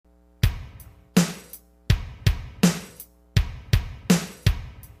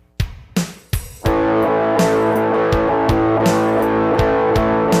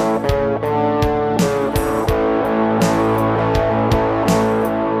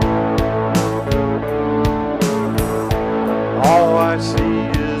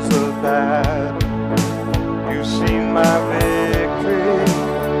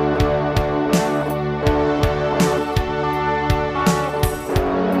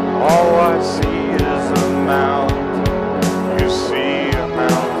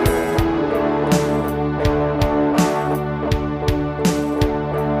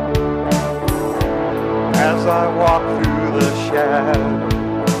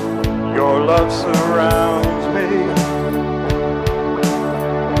love surrounds me.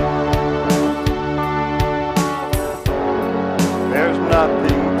 There's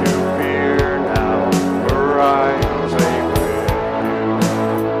nothing to fear now, for I am safe with you.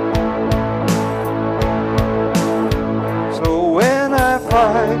 So when I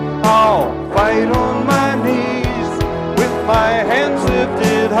fight, I'll fight on my knees, with my hands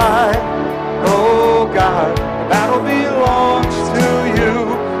lifted high. Oh God, the battle belongs to you,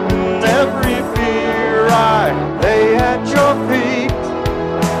 and every fear I lay at your feet.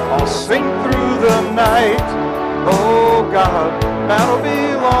 I'll sing through the night. Oh God, the battle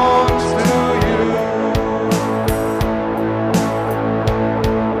belongs to you.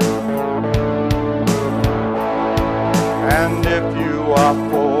 And if you are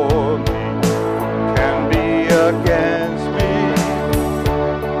for me, can be against me.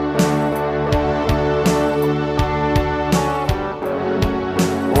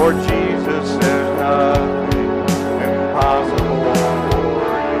 For Jesus, there's nothing impossible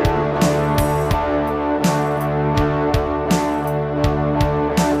for you.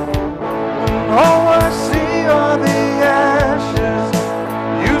 And all I see are the ashes.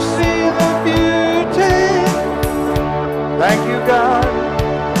 You see the beauty. Thank you, God.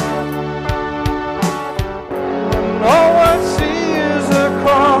 And all I see is a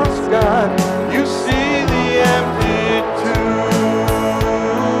cross, God. You see the empty tomb.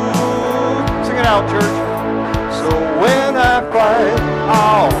 Sing it out, church. So when I fight,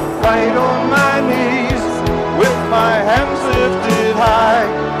 I'll fight on my knees, with my hands lifted high.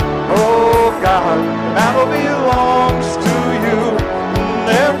 Oh God, the battle belongs to you, and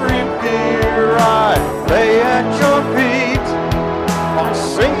every fear I lay at your feet. I'll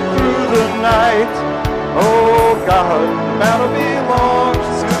sing through the night. Oh God, the battle belongs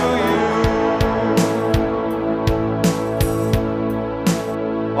to you.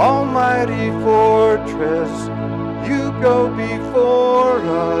 Almighty fortress, you go before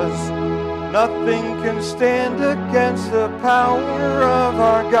us. Nothing can stand against the power of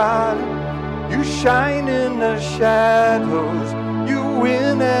our God. You shine in the shadows, you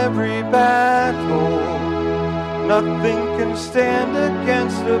win every battle. Nothing can stand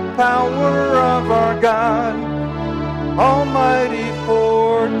against the power of our God. Almighty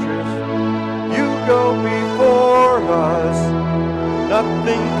fortress, you go before us.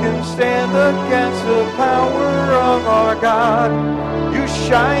 Nothing can stand against the power of our God. You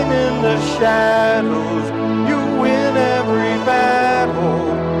shine in the shadows, you win every battle.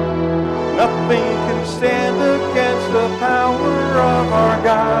 Nothing can stand against the power of our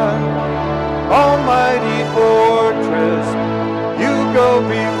God. Almighty fortress, you go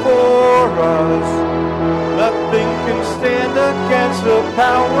before us. Nothing can stand against the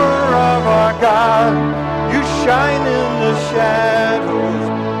power of our God. You shine in the shadows,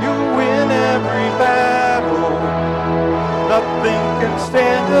 you win every battle. Nothing can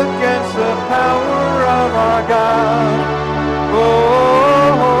stand against the power of our God. Oh,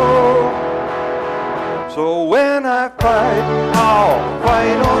 so when I fight, I'll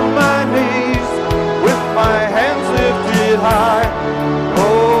fight on my knees, with my hands lifted high.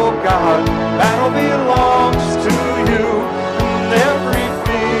 Oh God, battle belongs to you, and every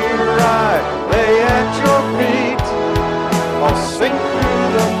fear I lay at your feet. I'll sing through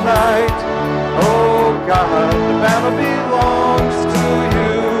the night. Oh God, the battle belongs to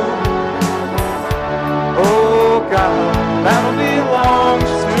you. Oh God, the battle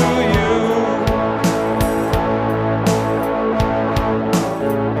belongs to you.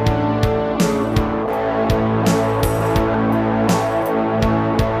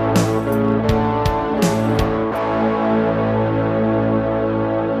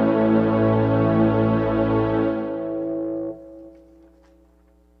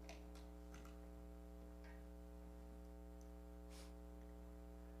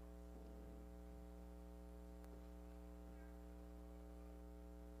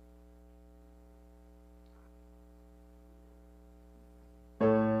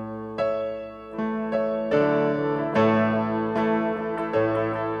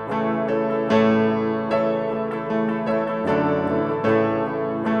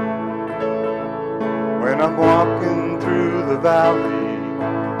 When I'm walking through the valley,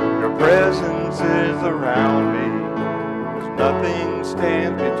 your presence is around me. There's nothing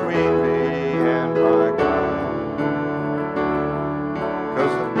stands between me and my God.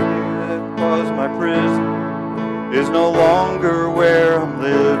 'Cause the fear that was my prison is no longer where I'm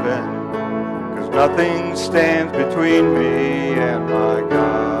living. 'Cause nothing stands between me and my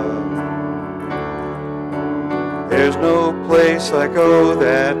God. There's no place I go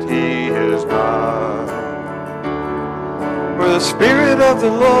that He is not. Where the Spirit of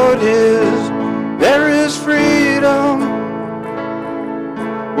the Lord is, there is freedom.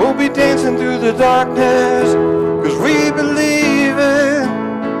 We'll be dancing through the darkness, 'cause we believe it.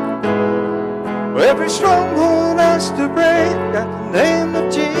 Every stronghold has to break at the name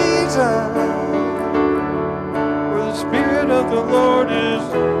of Jesus. Where the Spirit of the Lord is,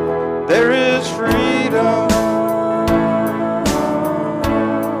 there is freedom.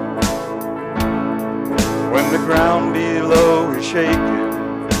 When the ground below is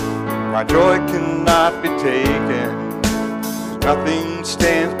shaking, my joy cannot be taken. Nothing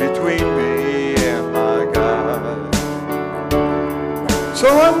stands between me and my God. So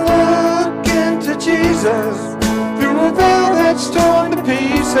I'm looking to Jesus through a veil that's torn to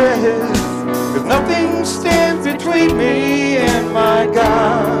pieces. 'Cause nothing stands between me and my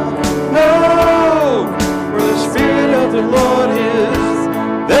God. No, where the Spirit of the Lord is,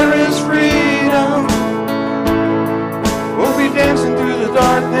 there is freedom. We'll be dancing through the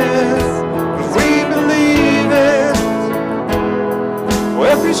darkness, 'cause we believe it.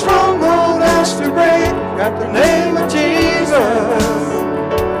 Every stronghold has to break at the name of Jesus.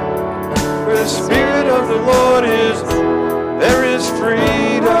 Where the Spirit of the Lord is, there is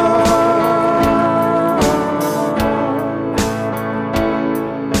freedom.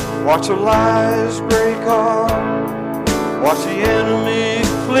 Watch the lies break off. Watch the enemy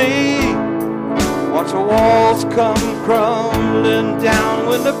flee. Watch the walls come crumbling down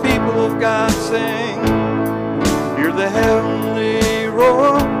when the people of God sing. Hear the heavenly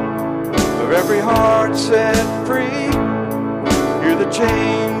roar of every heart set free. Hear the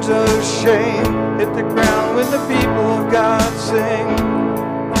chains of shame hit the ground when the people of God sing.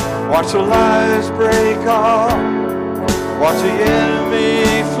 Watch the lies break off. Watch the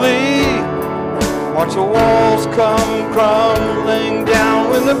enemy flee. Watch the walls come crumbling down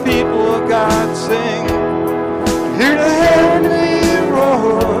when the people of God sing. Hear the heavenly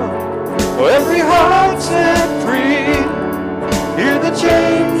roar, every heart set free. Hear the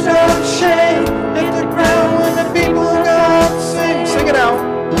chains of shame hit the ground when the people of God sing. Sing it out.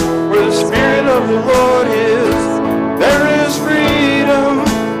 Where the Spirit of the Lord is, there is freedom.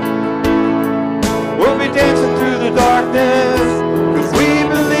 We'll be dancing through the darkness, 'cause we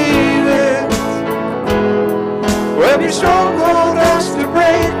believe it. Every stronghold has to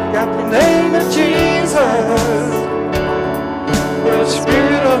break at the name of Jesus. Where the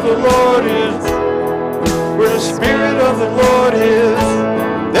Spirit of the Lord is, where the Spirit of the Lord is,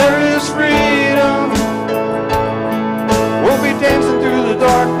 there is freedom. We'll be dancing through the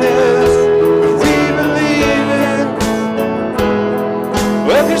darkness, 'cause we believe it.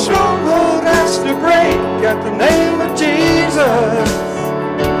 Every stronghold has to break at the name of Jesus.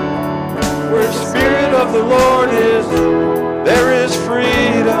 Where the Spirit of the Lord is, there is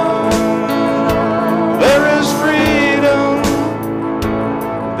freedom. There is freedom.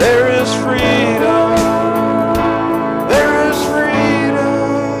 There is freedom. There is freedom.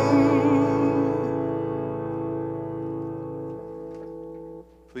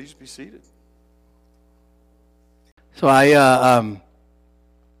 Please be seated. So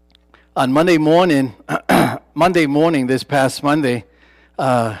on Monday morning, this past Monday,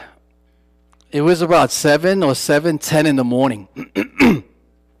 it was about 7 or 7:10 in the morning.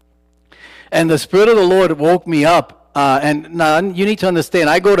 And the Spirit of the Lord woke me up. And now you need to understand,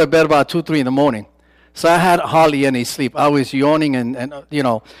 I go to bed about 2, 3 in the morning. So I had hardly any sleep. I was yawning and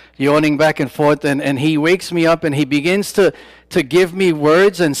yawning back and forth. And he wakes me up and he begins to give me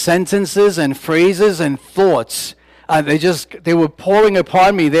words and sentences and phrases and thoughts. They were pouring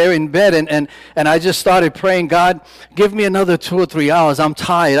upon me there in bed, and I just started praying, God, give me another 2 or 3 hours. I'm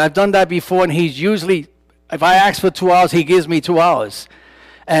tired. I've done that before, and he's usually, if I ask for 2 hours, he gives me 2 hours.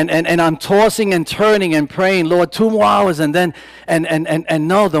 And I'm tossing and turning and praying, Lord, 2 more hours, and then, and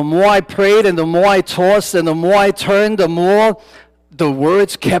no, the more I prayed and the more I tossed and the more I turned, the more the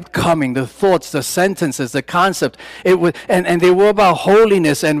words kept coming, the thoughts, the sentences, the concept. It was, and they were about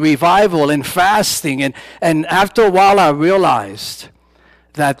holiness and revival and fasting. And after a while, I realized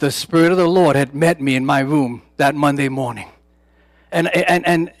that the Spirit of the Lord had met me in my room that Monday morning. And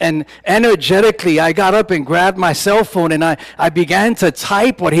energetically, I got up and grabbed my cell phone, and I began to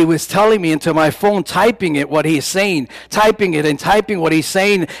type what he was telling me into my phone, typing it, what he's saying, typing it and typing what he's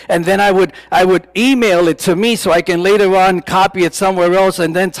saying, and then I would email it to me so I can later on copy it somewhere else,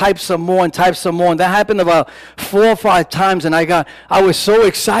 and then type some more and type some more. And that happened about 4 or 5 times, and I was so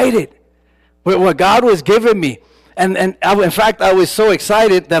excited with what God was giving me. In fact, I was so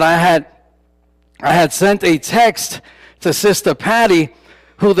excited that I had sent a text to Sister Patty,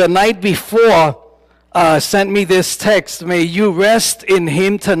 who the night before sent me this text: may you rest in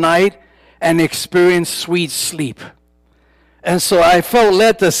him tonight and experience sweet sleep. And so I felt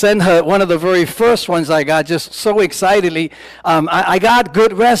led to send her one of the very first ones I got, just so excitedly. I got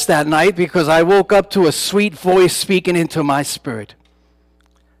good rest that night because I woke up to a sweet voice speaking into my spirit.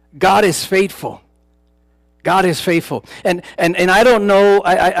 God is faithful. God is faithful. And I don't know,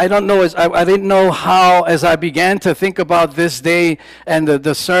 I don't know, I didn't know how, as I began to think about this day and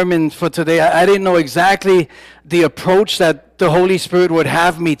the sermon for today, I didn't know exactly the approach that the Holy Spirit would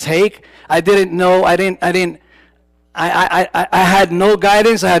have me take. I didn't know, I had no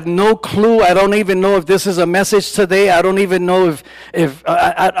guidance. I had no clue. I don't even know if this is a message today. I don't even know if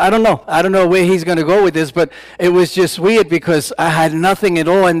I don't know. I don't know where he's going to go with this, but it was just weird because I had nothing at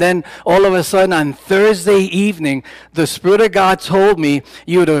all. And then all of a sudden on Thursday evening, the Spirit of God told me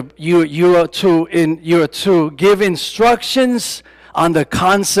you are to give instructions on the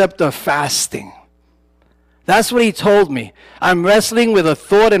concept of fasting. That's what he told me. I'm wrestling with a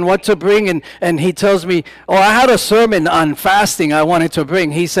thought and what to bring, and he tells me, oh, I had a sermon on fasting I wanted to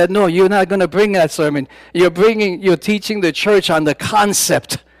bring. He said, no, you're not going to bring that sermon. You're teaching the church on the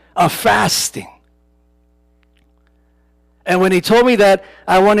concept of fasting. And when he told me that,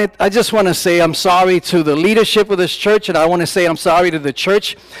 I just want to say I'm sorry to the leadership of this church, and I want to say I'm sorry to the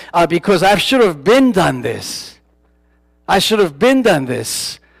church because I should have been done this. I should have been done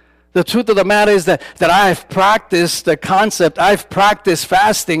this. The truth of the matter is that I've practiced the concept. I've practiced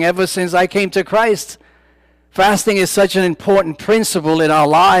fasting ever since I came to Christ. Fasting is such an important principle in our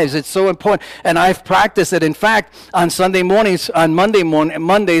lives. It's so important. And I've practiced it. In fact, on Sunday mornings, on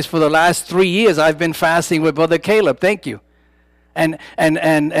Mondays for the last 3 years, I've been fasting with Brother Caleb. Thank you. And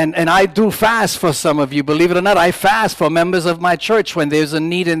I do fast for some of you. Believe it or not, I fast for members of my church when there's a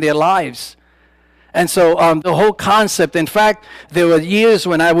need in their lives. And so the whole concept, in fact, there were years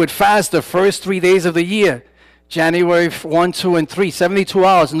when I would fast the first 3 days of the year. January 1, 2, and 3, 72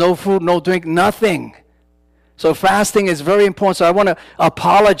 hours, no food, no drink, nothing. So fasting is very important. So I want to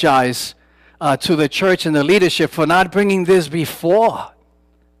apologize to the church and the leadership for not bringing this before.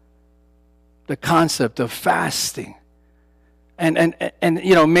 The concept of fasting. And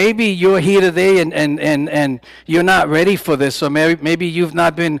you know, maybe you're here today and you're not ready for this, or maybe you've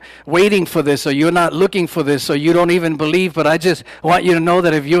not been waiting for this, or you're not looking for this, or you don't even believe. But I just want you to know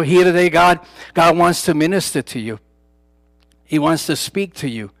that if you're here today, God wants to minister to you. He wants to speak to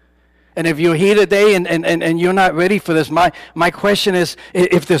you. And if you're here today and you're not ready for this, my question is,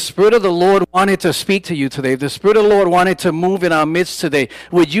 if the Spirit of the Lord wanted to speak to you today, if the Spirit of the Lord wanted to move in our midst today,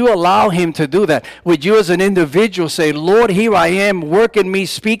 would you allow Him to do that? Would you as an individual say, Lord, here I am, work in me,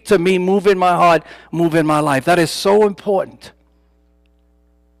 speak to me, move in my heart, move in my life? That is so important.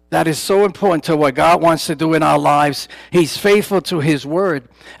 That is so important to what God wants to do in our lives. He's faithful to His word.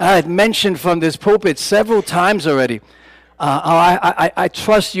 I had mentioned from this pulpit several times already. I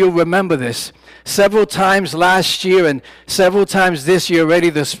trust you'll remember this. Several times last year and several times this year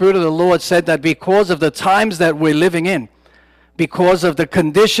already, the Spirit of the Lord said that because of the times that we're living in, because of the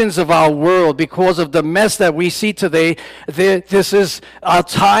conditions of our world, because of the mess that we see today, our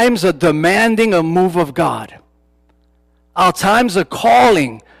times are demanding a move of God. Our times are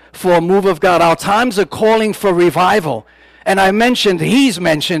calling for a move of God. Our times are calling for revival. And He's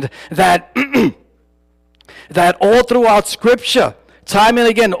mentioned that that all throughout Scripture, time and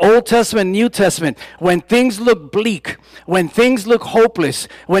again, Old Testament, New Testament, when things look bleak, when things look hopeless,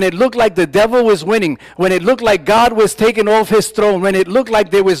 when it looked like the devil was winning, when it looked like God was taking off His throne, when it looked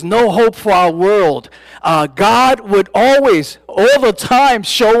like there was no hope for our world, God would always, all the time,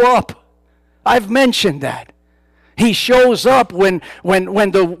 show up. I've mentioned that. He shows up when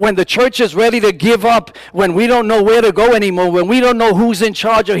the church is ready to give up, when we don't know where to go anymore, when we don't know who's in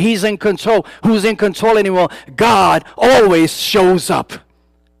charge or who's in control anymore. God always shows up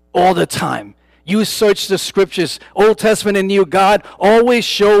all the time. You search the Scriptures, Old Testament and New, God always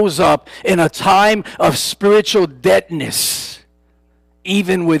shows up in a time of spiritual deadness,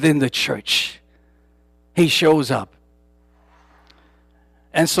 even within the church. He shows up.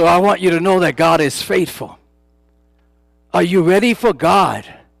 And so I want you to know that God is faithful. Are you ready for God?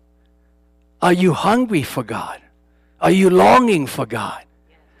 Are you hungry for God? Are you longing for God?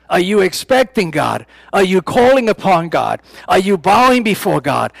 Are you expecting God? Are you calling upon God? Are you bowing before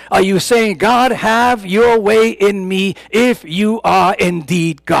God? Are you saying, God, have your way in me if you are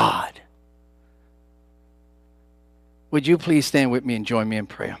indeed God? Would you please stand with me and join me in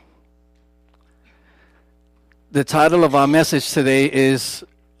prayer? The title of our message today is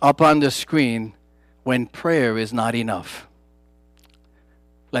up on the screen, When Prayer is Not Enough.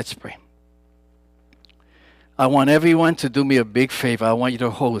 Let's pray. I want everyone to do me a big favor. I want you to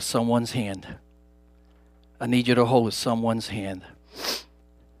hold someone's hand. I need you to hold someone's hand.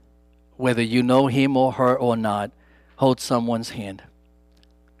 Whether you know him or her or not, hold someone's hand.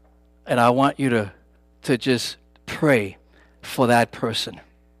 And I want you to just pray for that person.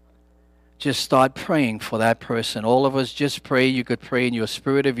 Just start praying for that person. All of us just pray. You could pray in your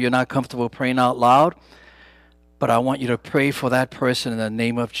spirit if you're not comfortable praying out loud. But I want you to pray for that person in the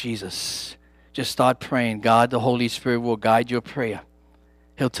name of Jesus. Just start praying. God, the Holy Spirit will guide your prayer.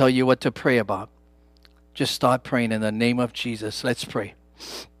 He'll tell you what to pray about. Just start praying in the name of Jesus. Let's pray.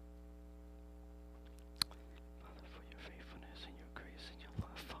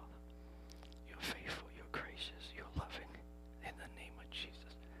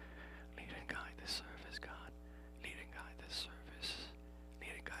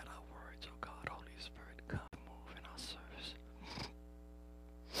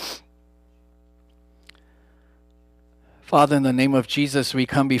 Father, in the name of Jesus, we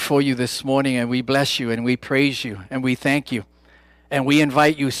come before you this morning and we bless you and we praise you and we thank you. And we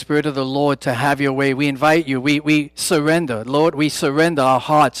invite you, Spirit of the Lord, to have your way. We invite you. We surrender. Lord, we surrender our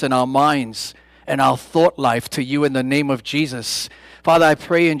hearts and our minds and our thought life to you in the name of Jesus. Father, I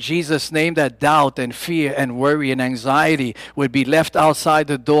pray in Jesus' name that doubt and fear and worry and anxiety would be left outside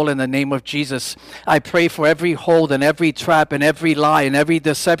the door in the name of Jesus. I pray for every hold and every trap and every lie and every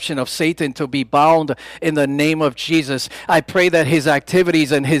deception of Satan to be bound in the name of Jesus. I pray that his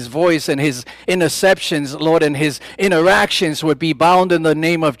activities and his voice and his interceptions, Lord, and his interactions would be bound in the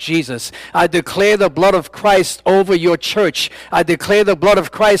name of Jesus. I declare the blood of Christ over your church. I declare the blood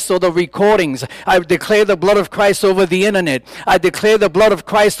of Christ over the recordings. I declare the blood of Christ over the internet. I declare the blood of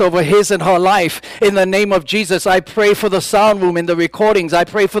Christ over his and her life in the name of Jesus. I pray for the sound room and the recordings. I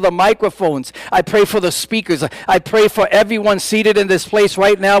pray for the microphones. I pray for the speakers. I pray for everyone seated in this place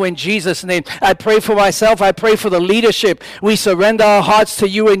right now in Jesus' name. I pray for myself. I pray for the leadership. We surrender our hearts to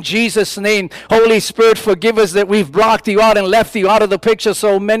you in Jesus' name. Holy Spirit, forgive us that we've blocked you out and left you out of the picture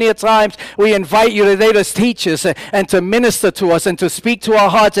so many a times. We invite you today to teach us and to minister to us and to speak to our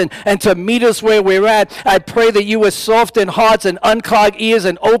hearts and to meet us where we're at. I pray that you would soften hearts and unclog ears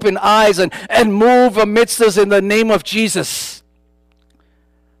and open eyes and move amidst us in the name of Jesus.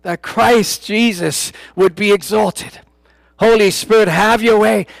 That Christ Jesus would be exalted. Holy Spirit, have your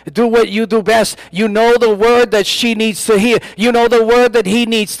way. Do what you do best. You know the word that she needs to hear. You know the word that he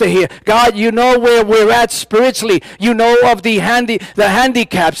needs to hear. God, you know where we're at spiritually. You know of the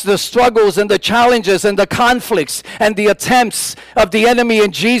handicaps, the struggles and the challenges and the conflicts and the attempts of the enemy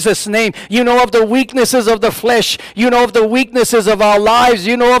in Jesus' name. You know of the weaknesses of the flesh. You know of the weaknesses of our lives.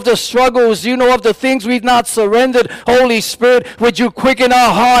 You know of the struggles. You know of the things we've not surrendered. Holy Spirit, would you quicken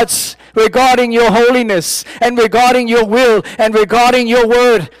our hearts regarding your holiness and regarding your will and regarding your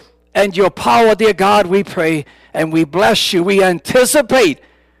word and your power, dear God, we pray and we bless you. We anticipate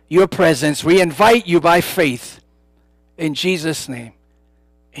your presence. We invite you by faith. In Jesus' name,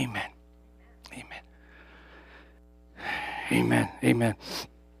 amen. Amen. Amen. Amen.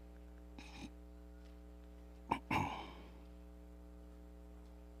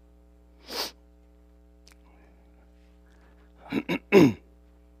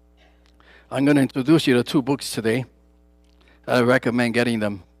 I'm going to introduce you to two books today. I recommend getting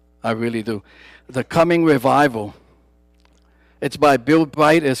them. I really do. The Coming Revival. It's by Bill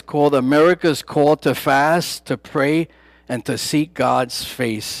Bright. It's called America's Call to Fast, to Pray, and to Seek God's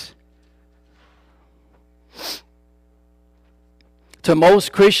Face. To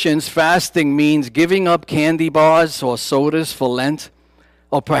most Christians, fasting means giving up candy bars or sodas for Lent,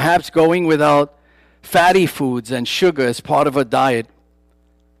 or perhaps going without fatty foods and sugar as part of a diet.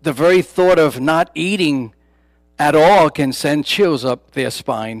 The very thought of not eating at all can send chills up their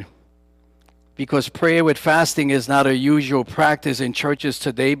spine. Because prayer with fasting is not a usual practice in churches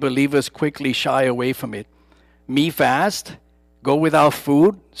today, believers quickly shy away from it. Me fast? Go without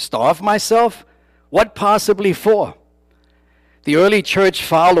food? Starve myself? What possibly for? The early church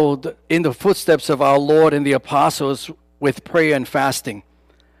followed in the footsteps of our Lord and the apostles with prayer and fasting.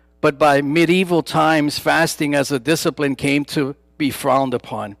 But by medieval times, fasting as a discipline came to be frowned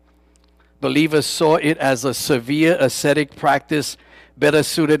upon. Believers saw it as a severe ascetic practice better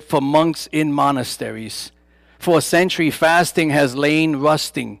suited for monks in monasteries. For a century, fasting has lain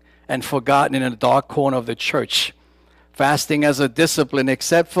rusting and forgotten in a dark corner of the church. Fasting as a discipline,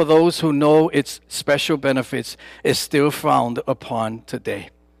 except for those who know its special benefits, is still frowned upon today.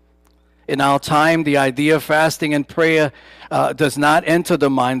 In our time, the idea of fasting and prayer does not enter the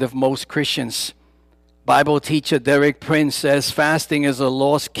mind of most Christians. Bible teacher Derek Prince says fasting is a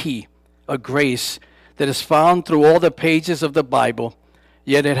lost key, a grace that is found through all the pages of the Bible,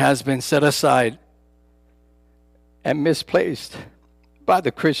 yet it has been set aside and misplaced by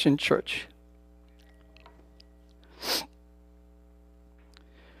the Christian church.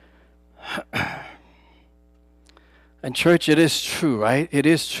 And church, it is true, right? It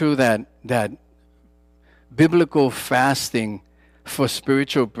is true that biblical fasting for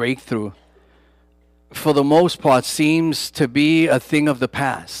spiritual breakthrough, for the most part, seems to be a thing of the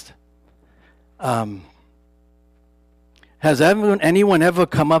past. Has anyone ever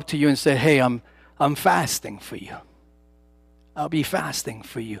come up to you and said, "Hey, I'm fasting for you. I'll be fasting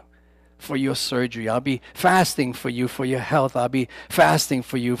for you for your surgery. I'll be fasting for you for your health. I'll be fasting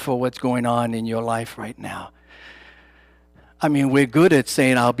for you for what's going on in your life right now." I mean, we're good at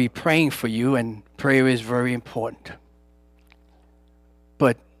saying, "I'll be praying for you," and prayer is very important.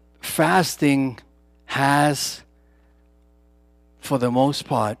 But fasting has, for the most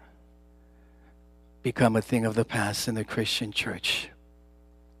part, become a thing of the past in the Christian church.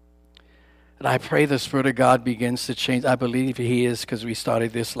 And I pray the Spirit of God begins to change. I believe He is, because we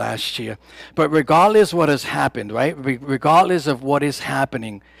started this last year. But regardless what has happened, right? Regardless of what is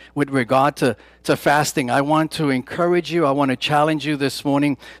happening with regard to fasting, I want to encourage you, I want to challenge you this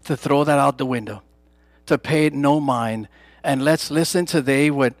morning to throw that out the window, to pay it no mind. And let's listen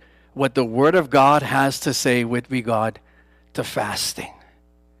today what the Word of God has to say with regard to fasting.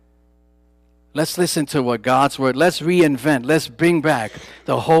 Let's listen to what God's Word, let's reinvent, let's bring back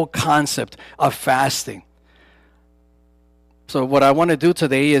the whole concept of fasting. So what I want to do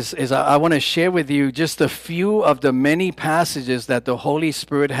today is I want to share with you just a few of the many passages that the Holy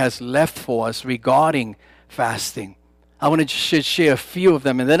Spirit has left for us regarding fasting. I want to share a few of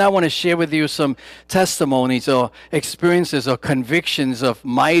them, and then I want to share with you some testimonies or experiences or convictions of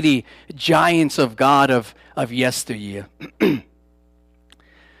mighty giants of God of yesteryear.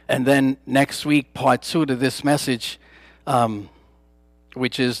 And then next week, part 2 to this message,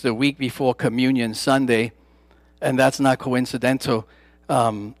 which is the week before Communion Sunday, and that's not coincidental.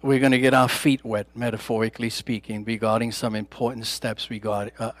 We're going to get our feet wet, metaphorically speaking, regarding some important steps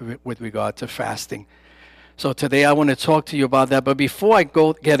with regard to fasting. So today I want to talk to you about that. But before I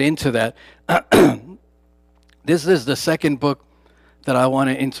get into that, this is the second book that I want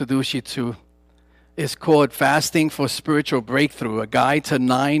to introduce you to. It's called Fasting for Spiritual Breakthrough, a guide to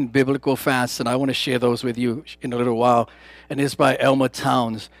 9 biblical fasts. And I want to share those with you in a little while. And it's by Elmer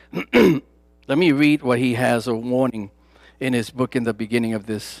Towns. Let me read what he has, a warning in his book in the beginning of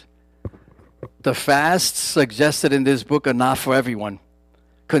this. The fasts suggested in this book are not for everyone.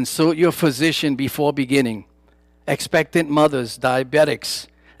 Consult your physician before beginning. Expectant mothers, diabetics,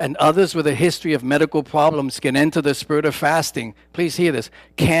 and others with a history of medical problems can enter the spirit of fasting. Please hear this.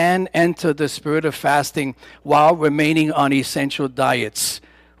 Can enter the spirit of fasting while remaining on essential diets.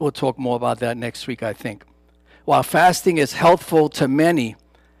 We'll talk more about that next week, I think. While fasting is healthful to many,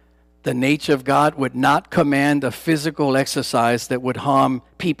 the nature of God would not command a physical exercise that would harm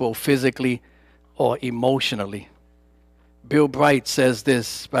people physically or emotionally. Bill Bright says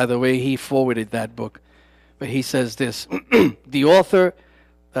this. By the way, he forwarded that book. But he says this. The author,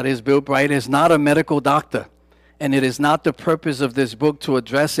 that is Bill Bright, is not a medical doctor, and it is not the purpose of this book to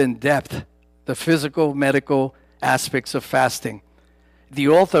address in depth the physical, medical aspects of fasting. The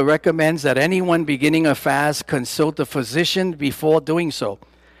author recommends that anyone beginning a fast consult a physician before doing so.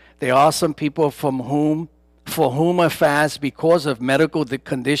 There are some people for whom a fast because of medical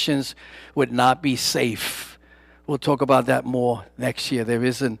conditions would not be safe. We'll talk about that more next year. There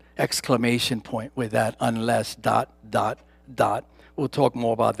is an exclamation point with that, unless ... We'll talk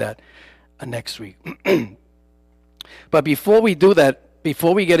more about that next week. But before we do that,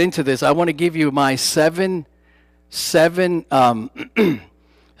 before we get into this, I want to give you my seven steps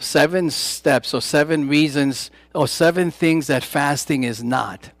or 7 reasons or 7 things that fasting is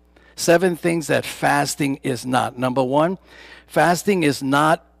not. 7 things that fasting is not. Number 1, fasting is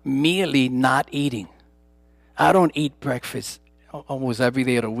not merely not eating. I don't eat breakfast almost every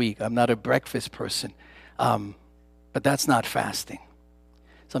day of the week. I'm not a breakfast person. But that's not fasting.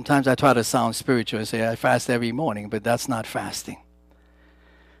 Sometimes I try to sound spiritual and say I fast every morning, but that's not fasting.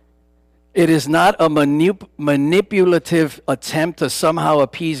 It is not a manipulative attempt to somehow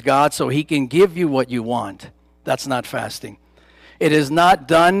appease God so He can give you what you want. That's not fasting. It is not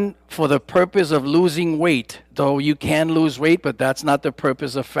done for the purpose of losing weight, though you can lose weight, but that's not the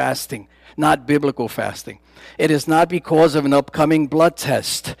purpose of fasting, not biblical fasting. It is not because of an upcoming blood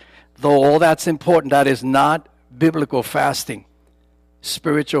test, though all that's important. That is not biblical fasting,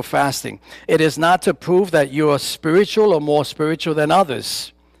 spiritual fasting. It is not to prove that you are spiritual or more spiritual than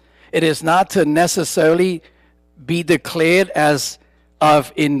others. It is not to necessarily be declared as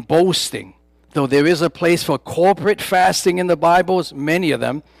of in boasting. Though there is a place for corporate fasting in the Bibles, many of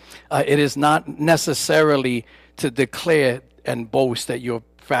them, it is not necessarily to declare and boast that you're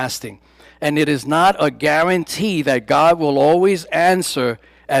fasting. And it is not a guarantee that God will always answer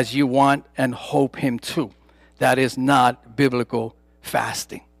as you want and hope Him to. That is not biblical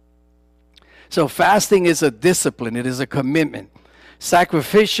fasting. So fasting is a discipline. It is a commitment.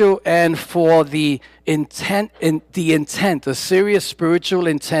 Sacrificial and for the intent, a serious spiritual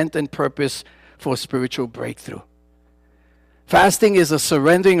intent and purpose for spiritual breakthrough. Fasting is a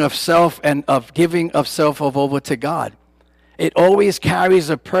surrendering of self and of giving of self over to God. It always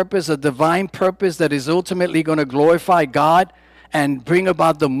carries a purpose, a divine purpose that is ultimately going to glorify God and bring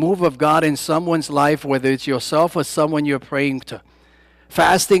about the move of God in someone's life, whether it's yourself or someone you're praying to.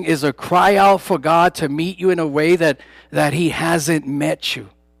 Fasting is a cry out for God to meet you in a way that He hasn't met you.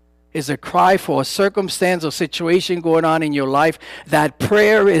 It's a cry for a circumstance or situation going on in your life that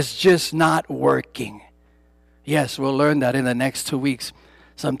prayer is just not working. Yes, we'll learn that in the next 2 weeks.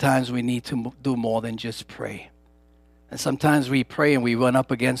 Sometimes we need to do more than just pray. And sometimes we pray and we run up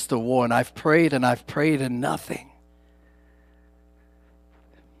against the wall, and I've prayed and nothing.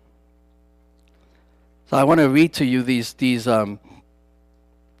 So I want to read to you these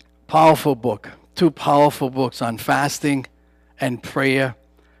powerful book, 2 powerful books on fasting and prayer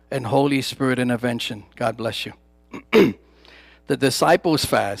and Holy Spirit intervention. God bless you. The disciples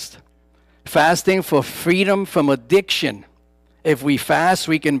fast. Fasting for freedom from addiction. If we fast,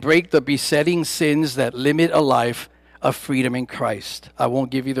 we can break the besetting sins that limit a life of freedom in Christ. I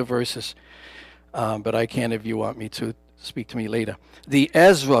won't give you the verses, but I can if you want me to. Speak to me later. The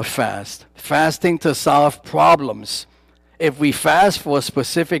Ezra fast. Fasting to solve problems. If we fast for a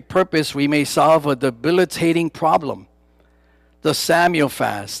specific purpose, we may solve a debilitating problem. The Samuel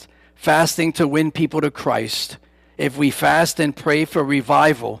fast. Fasting to win people to Christ. If we fast and pray for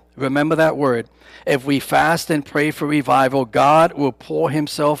revival, remember that word. If we fast and pray for revival, God will pour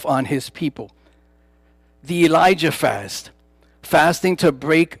Himself on His people. The Elijah fast. Fasting to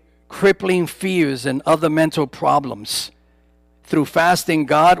break crippling fears and other mental problems. Through fasting,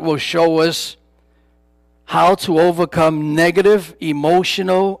 God will show us how to overcome negative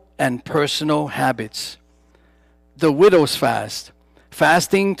emotional and personal habits. The widow's fast.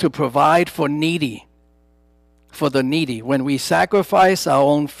 Fasting to provide for the needy. When we sacrifice our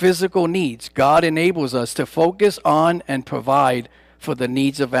own physical needs, God enables us to focus on and provide for the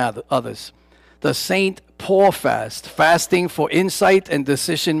needs of others. The St. Paul fast, fasting for insight and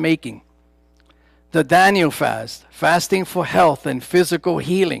decision making. The Daniel fast, fasting for health and physical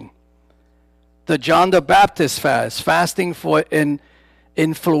healing. The John the Baptist fast, fasting for an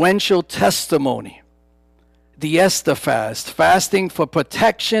influential testimony. The Esther fast, fasting for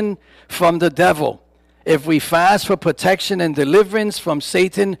protection from the devil. If we fast for protection and deliverance from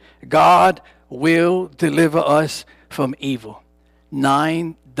Satan, God will deliver us from evil.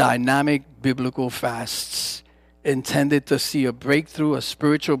 9 dynamic biblical fasts intended to see a breakthrough, a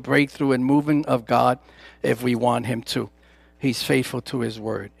spiritual breakthrough and moving of God if we want Him to. He's faithful to His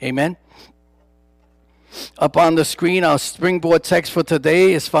word. Amen. Up on the screen, our springboard text for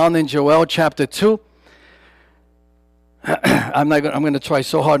today is found in Joel chapter 2. I'm going to try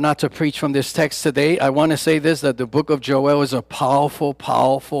so hard not to preach from this text today. I want to say this, that the book of Joel is a powerful,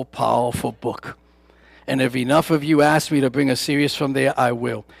 powerful, powerful book. And if enough of you ask me to bring a series from there, I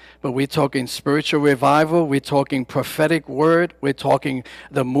will. But we're talking spiritual revival. We're talking prophetic word. We're talking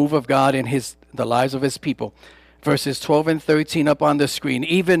the move of God in the lives of His people. Verses 12 and 13 up on the screen.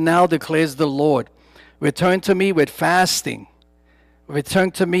 Even now declares the Lord, return to me with fasting.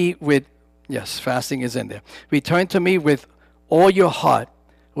 Return to me with, yes, fasting is in there. Return to me with all your heart,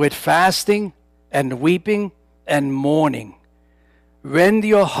 with fasting and weeping and mourning. Rend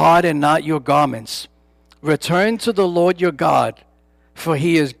your heart and not your garments. Return to the Lord your God, for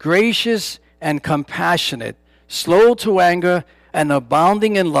He is gracious and compassionate, slow to anger and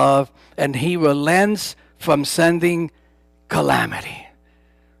abounding in love, and He relents from sending calamity.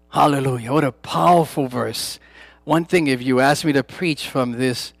 Hallelujah. What a powerful verse. One thing, if you ask me to preach from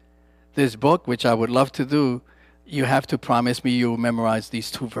this book, which I would love to do, you have to promise me you'll memorize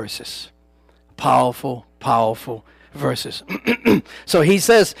these 2 verses. Powerful, powerful verses. So he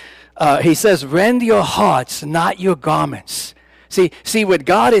says, rend your hearts, not your garments. See, with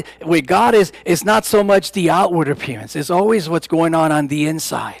God is it's not so much the outward appearance. It's always what's going on the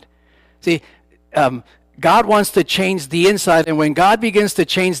inside. See, God wants to change the inside, and when God begins to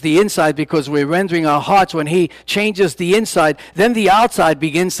change the inside, because we're rendering our hearts, when He changes the inside, then the outside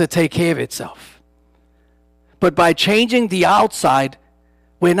begins to take care of itself. But by changing the outside,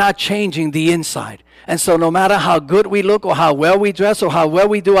 we're not changing the inside. And so no matter how good we look, or how well we dress, or how well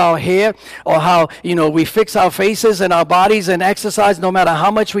we do our hair, or how, we fix our faces and our bodies and exercise, no matter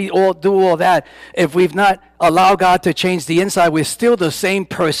how much we all do all that, if we've not allowed God to change the inside, we're still the same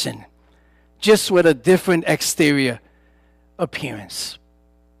person, just with a different exterior appearance.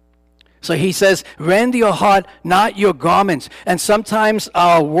 So he says, rend your heart, not your garments. And sometimes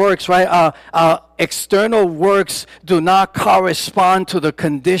our works, right, our external works do not correspond to the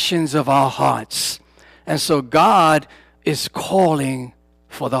conditions of our hearts. And so God is calling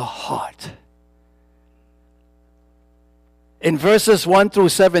for the heart. In verses 1 through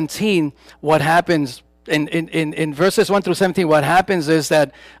 17, what happens, in verses 1 through 17, what happens is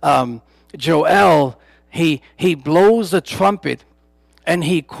that Joel, he blows the trumpet, and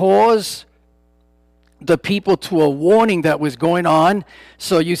he calls the people to a warning that was going on.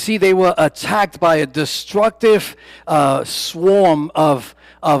 So you see, they were attacked by a destructive swarm of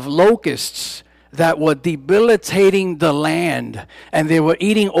locusts that were debilitating the land, and they were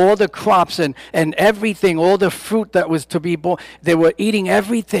eating all the crops and everything, all the fruit that was to be born. They were eating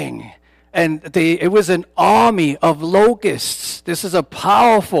everything, and it was an army of locusts. This is a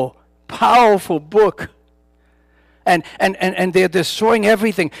powerful, powerful book. And they're destroying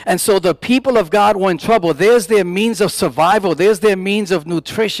everything. And so the people of God were in trouble. There's their means of survival. There's their means of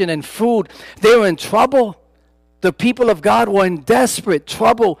nutrition and food. They were in trouble. The people of God were in desperate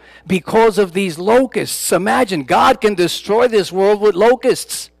trouble because of these locusts. Imagine, God can destroy this world with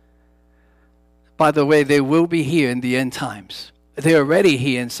locusts. By the way, they will be here in the end times. They're already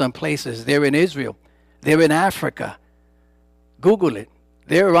here in some places. They're in Israel. They're in Africa. Google it.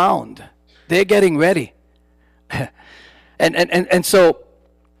 They're around. They're getting ready. And so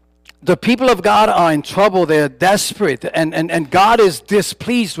the people of God are in trouble. They're desperate, and God is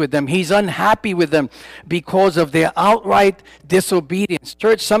displeased with them. He's unhappy with them because of their outright disobedience.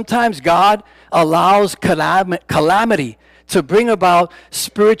 Church, sometimes God allows calamity to bring about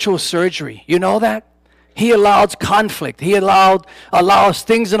spiritual surgery. You know that? He allows conflict. He allows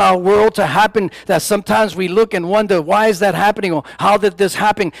things in our world to happen that sometimes we look and wonder, why is that happening? Or how did this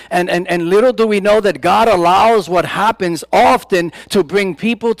happen? And little do we know that God allows what happens often to bring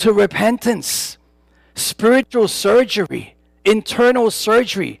people to repentance. Spiritual surgery, internal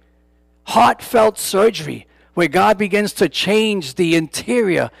surgery, heartfelt surgery, where God begins to change the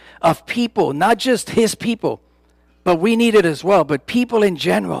interior of people, not just his people, but we need it as well, but people in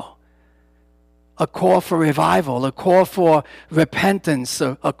general. A call for revival, a call for repentance,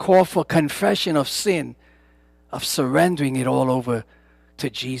 a call for confession of sin, of surrendering it all over to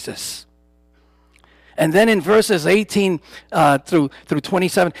Jesus. And then in verses 18 through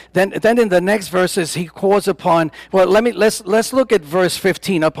 27, then in the next verses he calls upon. Well, let's look at verse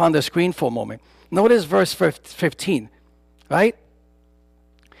 15 up on the screen for a moment. Notice verse 15, right?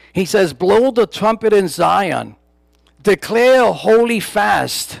 He says, "Blow the trumpet in Zion, declare a holy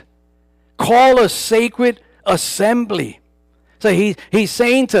fast. Call a sacred assembly." So he's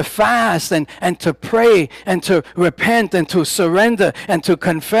saying to fast and to pray and to repent and to surrender and to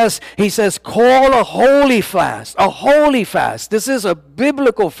confess. He says, call a holy fast, a holy fast. This is a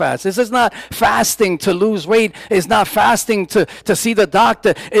biblical fast. This is not fasting to lose weight. It's not fasting to see the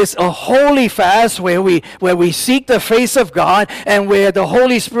doctor. It's a holy fast where we seek the face of God and where the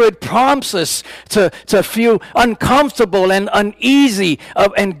Holy Spirit prompts us to feel uncomfortable and uneasy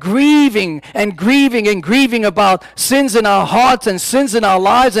and grieving about sins in our heart and sins in our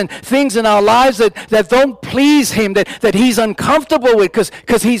lives and things in our lives that don't please him, that he's uncomfortable with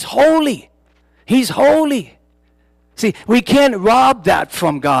because he's holy. He's holy. See, we can't rob that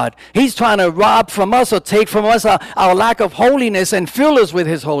from God. He's trying to rob from us or take from us our lack of holiness and fill us with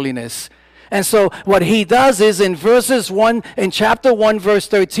his holiness. And so what he does is in chapter 1, verse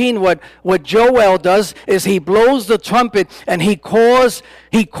 13, what Joel does is he blows the trumpet and he calls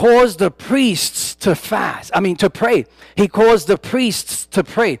the priests to pray. He calls the priests to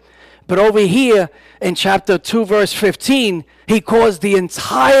pray. But over here in chapter 2, verse 15, he calls the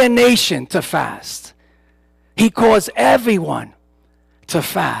entire nation to fast. He calls everyone to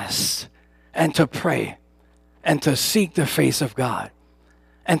fast and to pray and to seek the face of God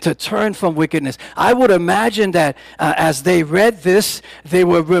and to turn from wickedness. I would imagine that as they read this, they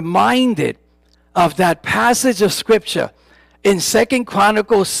were reminded of that passage of Scripture in 2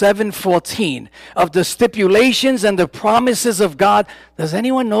 Chronicles 7:14 of the stipulations and the promises of God. Does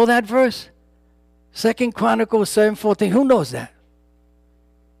anyone know that verse? 2 Chronicles 7:14. Who knows that?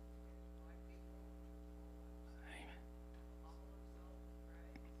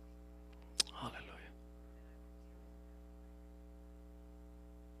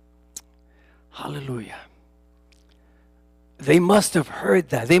 Hallelujah. They must have heard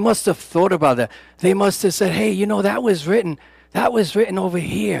that. They must have thought about that. They must have said, hey, that was written over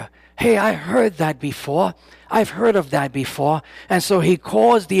here. Hey, I heard that before. I've heard of that before. And so he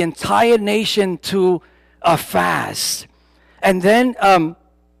calls the entire nation to a fast. And then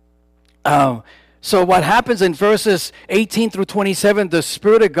So what happens in verses 18 through 27, the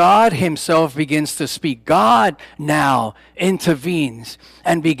Spirit of God himself begins to speak. God now intervenes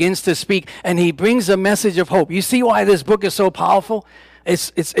and begins to speak, and he brings a message of hope. You see why this book is so powerful?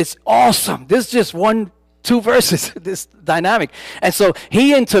 It's awesome. This is just two verses, this dynamic. And so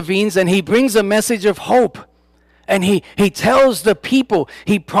he intervenes and he brings a message of hope. And he tells the people,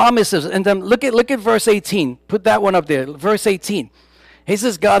 he promises. And then look at verse 18. Put that one up there. Verse 18. He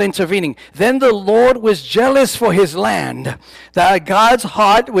says, God intervening. Then the Lord was jealous for his land. That God's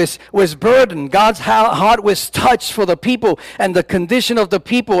heart was burdened. God's heart was touched for the people and the condition of the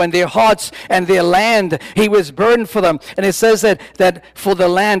people and their hearts and their land. He was burdened for them. And it says that for the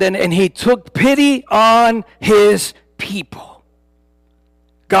land. And he took pity on his people.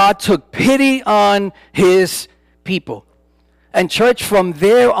 God took pity on his people. And church, from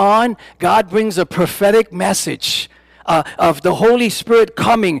there on, God brings a prophetic message of the Holy Spirit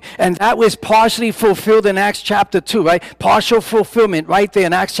coming, and that was partially fulfilled in Acts chapter 2, right? Partial fulfillment right there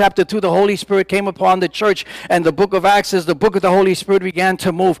in Acts chapter 2. The Holy Spirit came upon the church, and the book of Acts is the book of the Holy Spirit began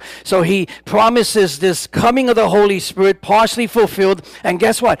to move. So he promises this coming of the Holy Spirit, partially fulfilled, and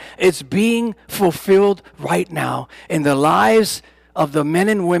guess what? It's being fulfilled right now in the lives of the men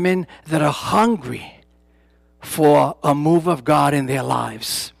and women that are hungry for a move of God in their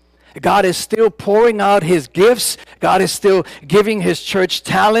lives. God is still pouring out his gifts. God is still giving his church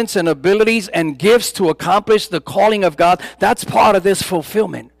talents and abilities and gifts to accomplish the calling of God. That's part of this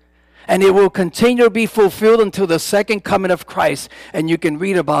fulfillment. And it will continue to be fulfilled until the second coming of Christ. And you can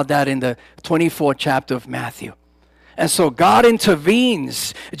read about that in the 24th chapter of Matthew. And so God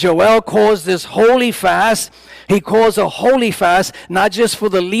intervenes. Joel calls this holy fast. He calls a holy fast, not just for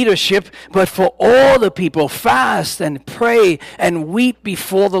the leadership, but for all the people. Fast and pray and weep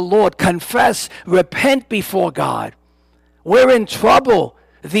before the Lord. Confess, repent before God. We're in trouble.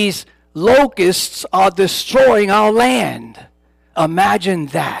 These locusts are destroying our land. Imagine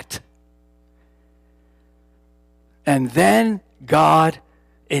that. And then God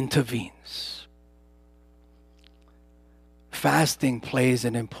intervenes. Fasting plays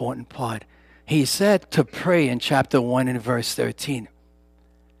an important part. He said to pray in chapter 1 and verse 13.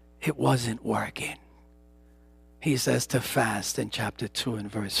 It wasn't working. He says to fast in chapter 2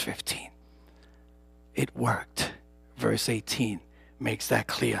 and verse 15. It worked. Verse 18 makes that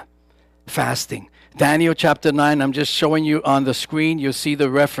clear. Fasting. Daniel chapter 9, I'm just showing you on the screen. You'll see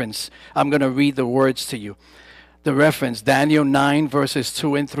the reference. I'm going to read the words to you. The reference, Daniel 9 verses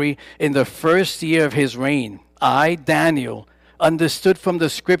 2 and 3. In the first year of his reign, I, Daniel, understood from the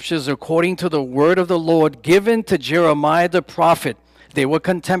scriptures according to the word of the Lord given to Jeremiah the prophet. They were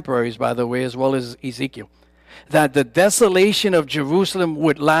contemporaries, by the way, as well as Ezekiel. That the desolation of Jerusalem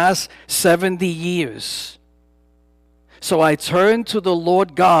would last 70 years. So I turned to the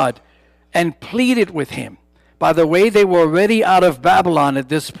Lord God and pleaded with him. By the way, they were already out of Babylon at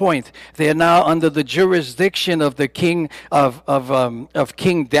this point. They are now under the jurisdiction of the king of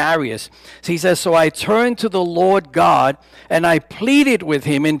King Darius. So he says, so I turned to the Lord God and I pleaded with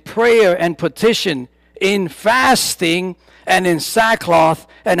him in prayer and petition, in fasting and in sackcloth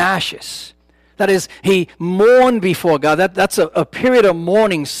and ashes. That is, he mourned before God. That's a period of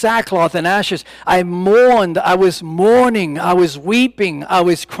mourning, sackcloth and ashes. I mourned. I was mourning. I was weeping. I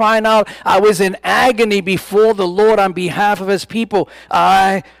was crying out. I was in agony before the Lord on behalf of his people.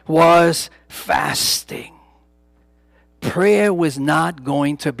 I was fasting. Prayer was not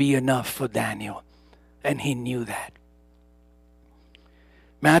going to be enough for Daniel, and he knew that.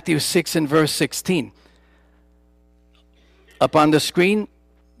 Matthew 6 and verse 16. Up on the screen,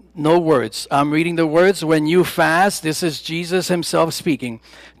 no words. I'm reading the words. When you fast, this is Jesus himself speaking.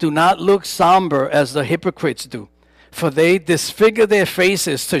 Do not look somber as the hypocrites do, for they disfigure their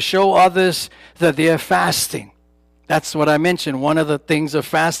faces to show others that they are fasting. That's what I mentioned. One of the things of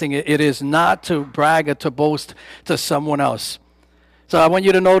fasting, it is not to brag or to boast to someone else. So I want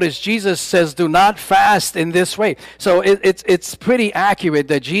you to notice Jesus says, do not fast in this way. So it's pretty accurate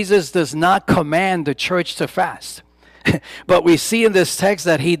that Jesus does not command the church to fast. But we see in this text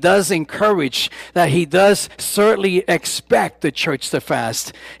that he does encourage, that he does certainly expect the church to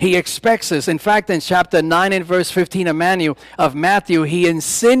fast. He expects this. In fact, in chapter 9 and verse 15 of Matthew, he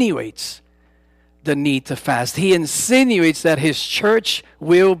insinuates the need to fast. He insinuates that his church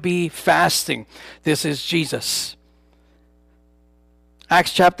will be fasting. This is Jesus.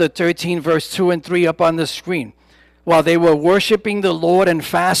 Acts chapter 13, verse 2 and 3 up on the screen. While they were worshiping the Lord and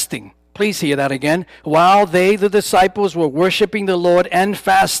fasting. Please hear that again. While they, the disciples, were worshiping the Lord and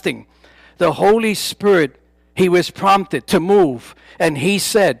fasting, the Holy Spirit, he was prompted to move. And he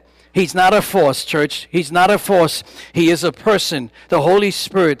said, he's not a force, church. He's not a force. He is a person. The Holy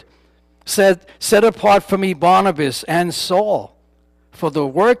Spirit said, set apart for me Barnabas and Saul for the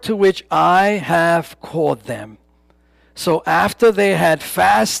work to which I have called them. So after they had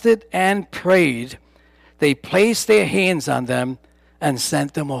fasted and prayed, they placed their hands on them and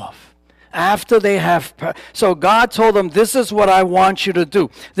sent them off. After they have, so God told them, this is what I want you to do.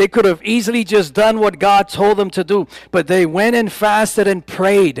 They could have easily just done what God told them to do, but they went and fasted and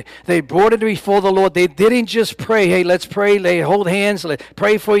prayed. They brought it before the Lord. They didn't just pray, hey, let's pray, they hold hands, let's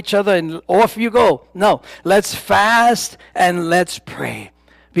pray for each other, and off you go. No, let's fast and let's pray,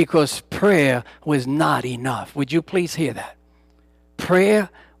 because prayer was not enough. Would you please hear that? Prayer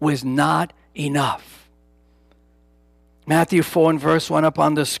was not enough. Matthew 4 and verse 1 up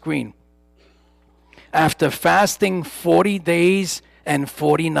on the screen. After fasting 40 days and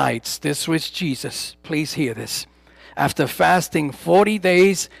 40 nights, this was Jesus. Please hear this. After fasting 40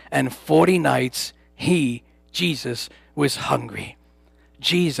 days and 40 nights, Jesus, was hungry.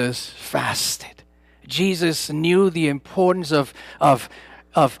 Jesus fasted. Jesus knew the importance of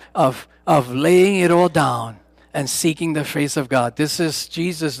laying it all down and seeking the face of God. This is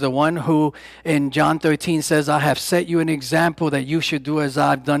Jesus, the one who in John 13 says, I have set you an example that you should do as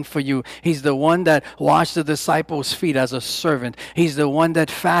I've done for you. He's the one that washed the disciples' feet as a servant. He's the one that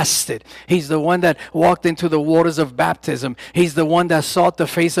fasted. He's the one that walked into the waters of baptism. He's the one that sought the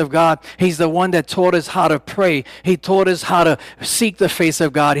face of God. He's the one that taught us how to pray. He taught us how to seek the face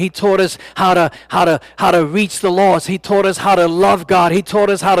of God. He taught us how to reach the lost. He taught us how to love God. He taught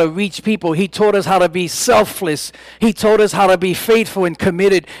us how to reach people. He taught us how to be selfless. He taught us how to be faithful and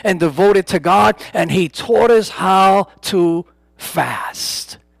committed and devoted to God, and he taught us how to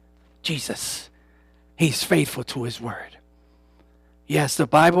fast. Jesus, he's faithful to his word. Yes, the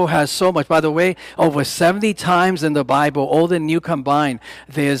Bible has so much. By the way, over 70 times in the Bible, Old and New combined,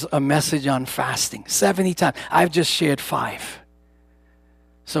 there's a message on fasting. 70 times. I've just shared 5.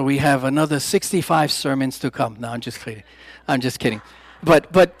 So we have another 65 sermons to come. No, I'm just kidding. I'm just kidding.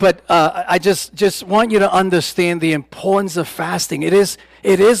 But I just want you to understand the importance of fasting. It is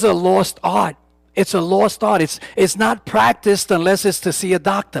a lost art. It's a lost art. It's not practiced unless it's to see a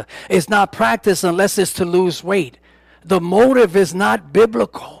doctor. It's not practiced unless it's to lose weight. The motive is not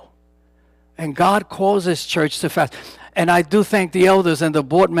biblical. And God calls his church to fast. And I do thank the elders and the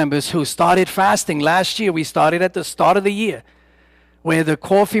board members who started fasting. Last year, we started at the start of the year, where the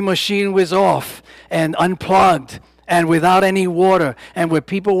coffee machine was off and unplugged, and without any water, and where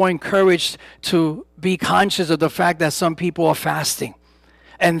people were encouraged to be conscious of the fact that some people are fasting.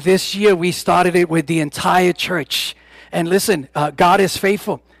 And this year we started it with the entire church. And listen, God is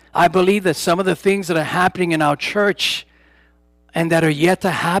faithful. I believe that some of the things that are happening in our church and that are yet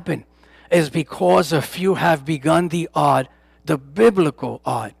to happen is because a few have begun the biblical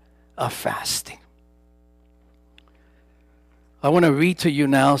art of fasting. I want to read to you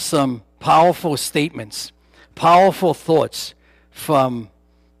now some powerful statements, powerful thoughts from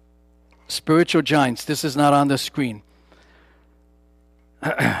spiritual giants. This is not on the screen.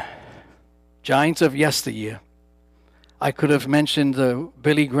 Giants of yesteryear. I could have mentioned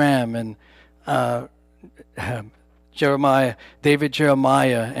Billy Graham and David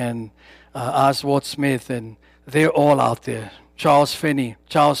Jeremiah and Oswald Smith, and they're all out there. Charles Finney,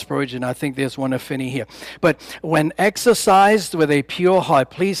 Charles Spurgeon, I think there's one of Finney here. But when exercised with a pure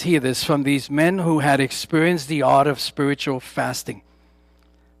heart, please hear this from these men who had experienced the art of spiritual fasting,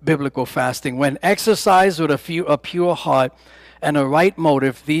 biblical fasting. When exercised with a pure heart and a right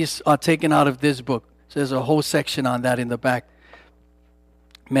motive, these are taken out of this book. So there's a whole section on that in the back,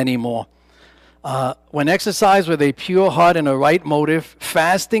 many more. When exercised with a pure heart and a right motive,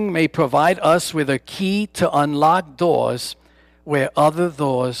 fasting may provide us with a key to unlock doors where other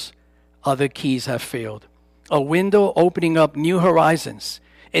keys have failed. A window opening up new horizons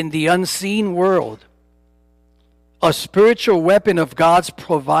in the unseen world. A spiritual weapon of God's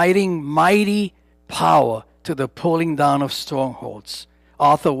providing mighty power to the pulling down of strongholds.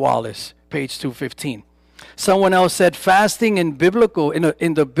 Arthur Wallace, page 215. Someone else said, fasting in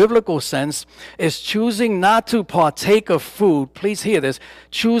the biblical sense is choosing not to partake of food. Please hear this.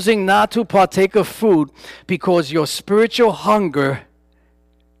 Choosing not to partake of food because your spiritual hunger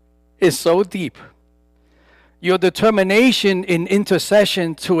is so deep. Your determination in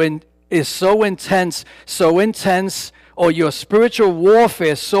intercession is so intense, or your spiritual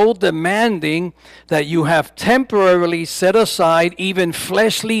warfare so demanding that you have temporarily set aside even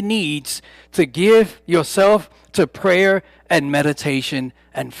fleshly needs to give yourself to prayer and meditation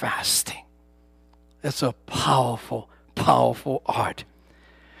and fasting. It's a powerful, powerful art.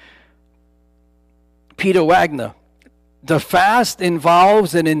 Peter Wagner, the fast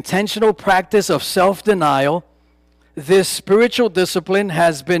involves an intentional practice of self-denial, This spiritual discipline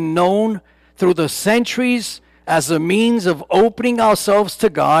has been known through the centuries as a means of opening ourselves to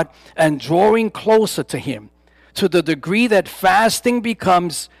God and drawing closer to Him, to the degree that fasting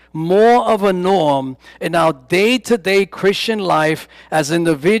becomes more of a norm in our day-to-day Christian life. As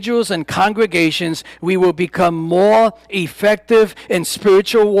individuals and congregations, we will become more effective in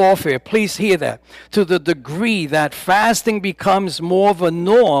spiritual warfare. Please hear that. To the degree that fasting becomes more of a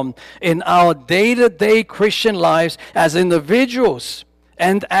norm in our day-to-day Christian lives, as individuals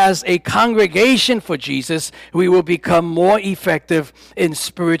and as a congregation for Jesus, we will become more effective in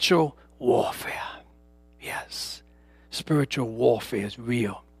spiritual warfare. Yes, spiritual warfare is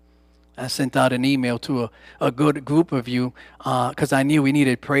real. I sent out an email to a good group of you because I knew we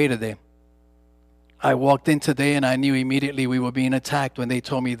needed prayer today. I walked in today and I knew immediately we were being attacked when they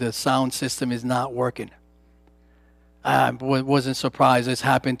told me the sound system is not working. I wasn't surprised. It's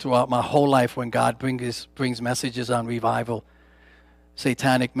happened throughout my whole life when God brings messages on revival,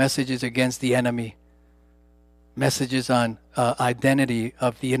 satanic messages against the enemy, messages on identity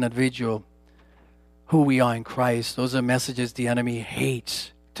of the individual, who we are in Christ. Those are messages the enemy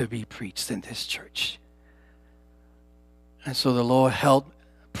hates to be preached in this church. And so the Lord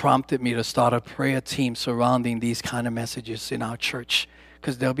prompted me to start a prayer team surrounding these kind of messages in our church,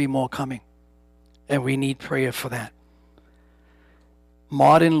 because there'll be more coming, and we need prayer for that.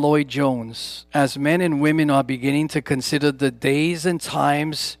 Martin Lloyd-Jones: as men and women are beginning to consider the days and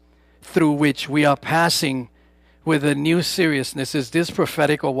times through which we are passing with a new seriousness. Is this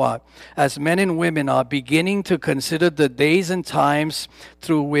prophetic or what? As men and women are beginning to consider the days and times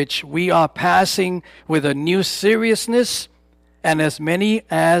through which we are passing with a new seriousness, and as many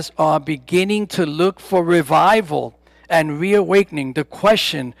as are beginning to look for revival and reawakening, the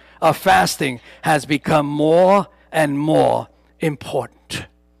question of fasting has become more and more important.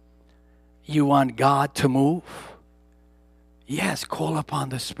 You want God to move? Yes, call upon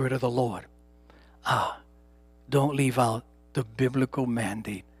the Spirit of the Lord. Don't leave out the biblical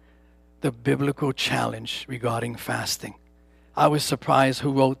mandate, the biblical challenge regarding fasting. I was surprised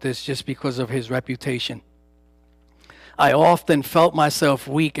who wrote this just because of his reputation. I often felt myself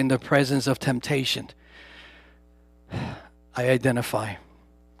weak in the presence of temptation. I identify.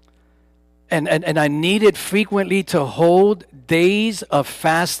 And I needed frequently to hold days of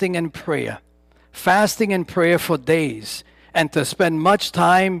fasting and prayer for days, and to spend much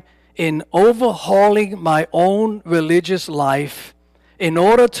time in overhauling my own religious life in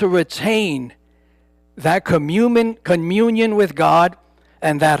order to retain that communion with God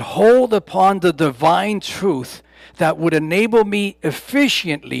and that hold upon the divine truth that would enable me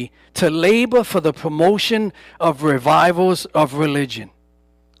efficiently to labor for the promotion of revivals of religion.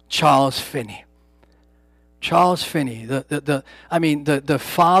 Charles Finney. Charles Finney, the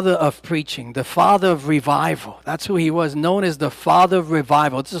father of preaching, the father of revival. That's who he was, known as the father of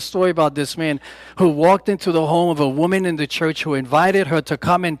revival. It's a story about this man who walked into the home of a woman in the church who invited her to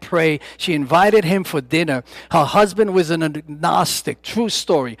come and pray. She invited him for dinner. Her husband was an agnostic, true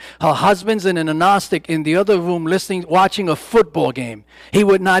story. Her husband's an agnostic in the other room watching a football game. He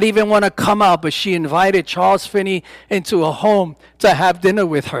would not even want to come out, but she invited Charles Finney into a home to have dinner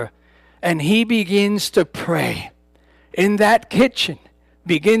with her. And he begins to pray in that kitchen,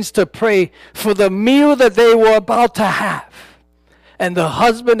 begins to pray for the meal that they were about to have. And the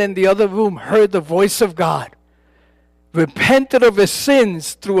husband in the other room heard the voice of God, repented of his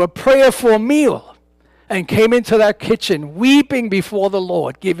sins through a prayer for a meal, and came into that kitchen weeping before the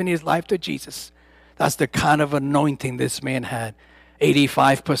Lord, giving his life to Jesus. That's the kind of anointing this man had.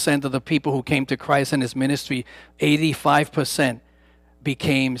 85% of the people who came to Christ in his ministry, 85%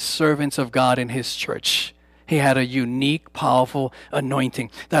 became servants of God in his church. He had a unique, powerful anointing.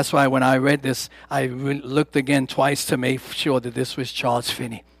 That's why when I read this, I looked again twice to make sure that this was Charles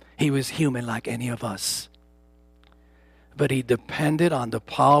Finney. He was human like any of us. But he depended on the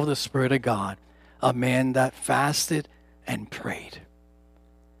power of the Spirit of God, a man that fasted and prayed.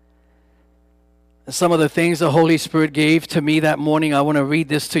 Some of the things the Holy Spirit gave to me that morning, I want to read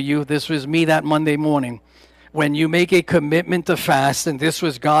this to you. This was me that Monday morning. When you make a commitment to fast, and this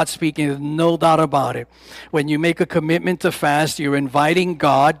was God speaking, there's no doubt about it. When you make a commitment to fast, you're inviting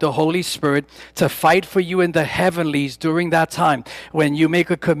God, the Holy Spirit, to fight for you in the heavenlies during that time. When you make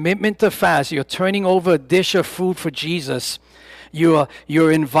a commitment to fast, you're turning over a dish of food for Jesus.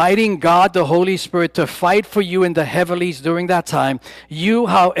 You're inviting God, the Holy Spirit, to fight for you in the heavenlies during that time. You,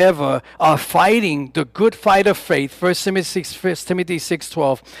 however, are fighting the good fight of faith, 1 Timothy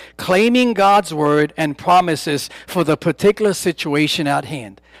 6:12, claiming God's word and promises for the particular situation at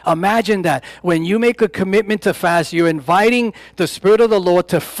hand. Imagine that. When you make a commitment to fast, you're inviting the Spirit of the Lord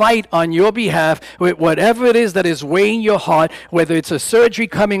to fight on your behalf with whatever it is that is weighing your heart, whether it's a surgery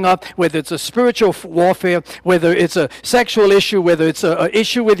coming up, whether it's a spiritual warfare, whether it's a sexual issue, whether it's an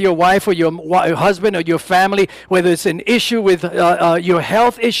issue with your wife or your husband or your family, whether it's an issue with your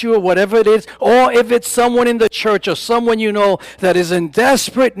health issue or whatever it is, or if it's someone in the church or someone you know that is in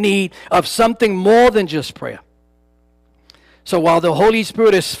desperate need of something more than just prayer. So while the Holy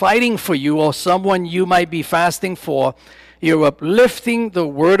Spirit is fighting for you or someone you might be fasting for, you're uplifting the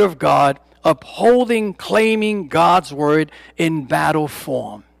Word of God, upholding, claiming God's Word in battle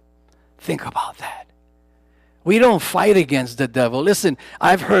form. Think about that. We don't fight against the devil. Listen,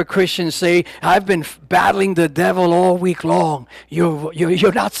 I've heard Christians say, I've been battling the devil all week long.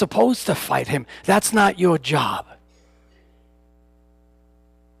 You're not supposed to fight him. That's not your job.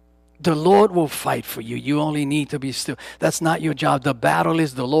 The Lord will fight for you. You only need to be still. That's not your job. The battle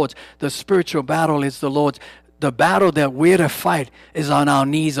is the Lord's. The spiritual battle is the Lord's. The battle that we're to fight is on our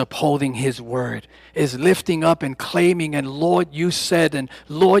knees upholding His word, is lifting up and claiming, and Lord, you said, and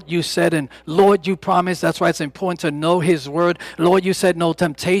Lord, you said, and Lord, you promised. That's why it's important to know His word. Lord, you said no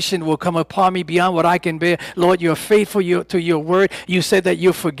temptation will come upon me beyond what I can bear. Lord, you're faithful to your word. You said that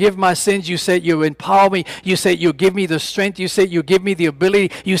you forgive my sins. You said you empower me. You said you give me the strength. You said you give me the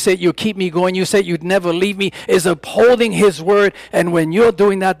ability. You said you keep me going. You said you'd never leave me. Is upholding His word. And when you're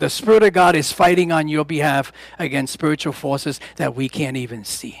doing that, the Spirit of God is fighting on your behalf against spiritual forces that we can't even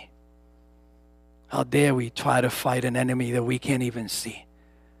see. How dare we try to fight an enemy that we can't even see?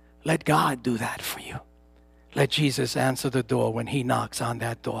 Let God do that for you. Let Jesus answer the door when He knocks on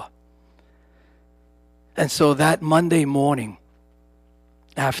that door. And so that Monday morning,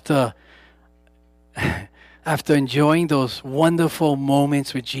 after enjoying those wonderful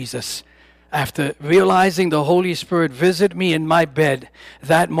moments with Jesus, after realizing the Holy Spirit visit me in my bed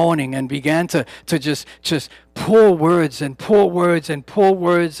that morning and began to just pour words and pour words and pour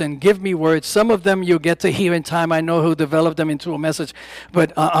words and give me words. Some of them you'll get to hear in time. I know who developed them into a message.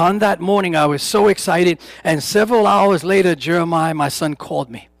 But on that morning, I was so excited. And several hours later, Jeremiah, my son, called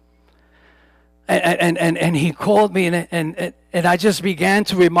me. And he called me, and I just began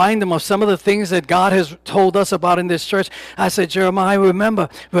to remind him of some of the things that God has told us about in this church. I said, Jeremiah, remember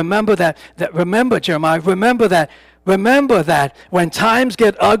that when times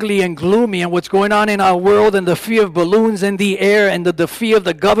get ugly and gloomy and what's going on in our world and the fear of balloons in the air and the fear of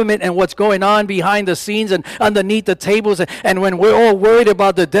the government and what's going on behind the scenes and underneath the tables, and when we're all worried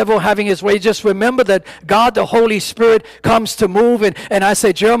about the devil having his way, just remember that God, the Holy Spirit, comes to move. And I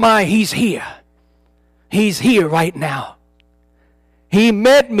said, Jeremiah, He's here. He's here right now. He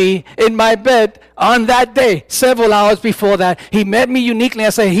met me in my bed on that day, several hours before that. He met me uniquely.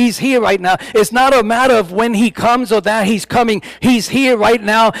 I said, He's here right now. It's not a matter of when He comes or that He's coming. He's here right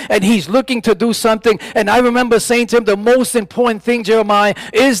now, and He's looking to do something. And I remember saying to him, the most important thing, Jeremiah,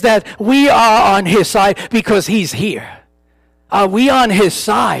 is that we are on His side because He's here. Are we on His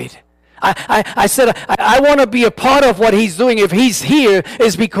side? I said, I want to be a part of what He's doing. If He's here,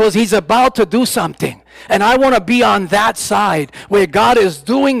 it's because He's about to do something. And I want to be on that side where God is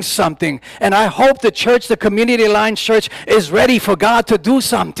doing something. And I hope the church, the Community Alliance Church, is ready for God to do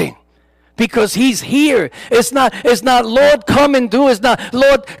something. Because He's here. It's not, Lord, come and do. It's not,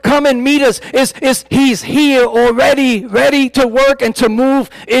 Lord, come and meet us. He's here already, ready to work and to move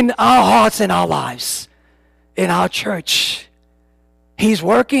in our hearts and our lives, in our church. He's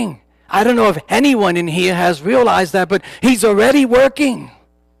working. I don't know if anyone in here has realized that, but He's already working.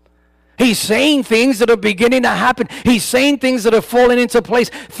 He's saying things that are beginning to happen. He's saying things that are falling into place.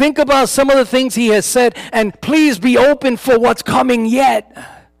 Think about some of the things He has said, and please be open for what's coming yet.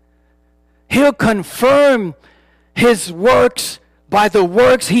 He'll confirm His works by the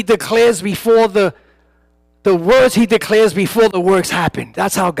works He declares before the words He declares before the works happen.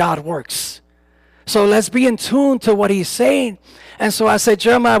 That's how God works. So let's be in tune to what He's saying. And so I said,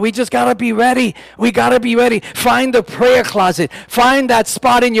 Jeremiah, we just got to be ready. We got to be ready. Find the prayer closet. Find that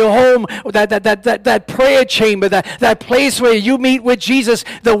spot in your home, that prayer chamber, that place where you meet with Jesus,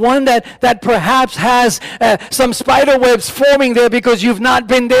 the one that perhaps has some spider webs forming there because you've not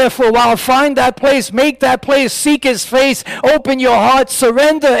been there for a while. Find that place. Make that place. Seek His face. Open your heart.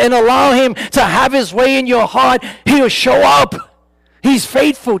 Surrender and allow Him to have His way in your heart. He'll show up. He's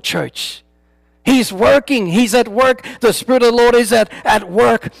faithful, church. He's working. He's at work. The Spirit of the Lord is at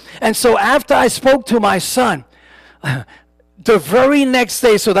work. And so after I spoke to my son, The very next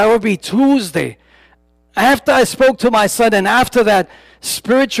day, so that would be Tuesday, after I spoke to my son, and after that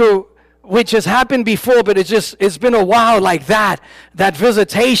spiritual, which has happened before, but it's been a while like that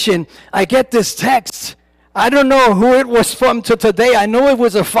visitation, I get this text. I don't know who it was from to today. I know it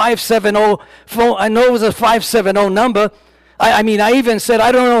was a 570 phone. I know it was a 570 number. I mean, I even said,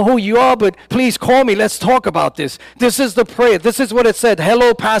 I don't know who you are, but please call me. Let's talk about this. This is the prayer. This is what it said.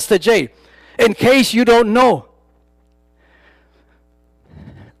 Hello, Pastor Jay. In case you don't know,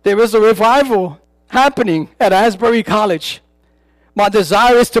 there is a revival happening at Asbury College. My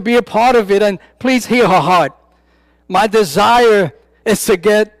desire is to be a part of it, and please hear her heart. My desire is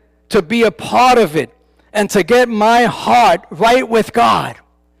to be a part of it and to get my heart right with God.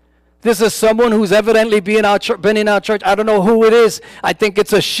 This is someone who's evidently been in our church. I don't know who it is. I think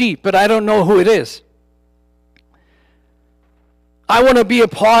it's a sheep, but I don't know who it is. I want to be a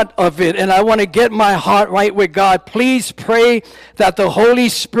part of it, and I want to get my heart right with God. Please pray that the Holy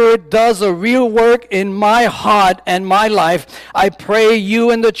Spirit does a real work in my heart and my life. I pray you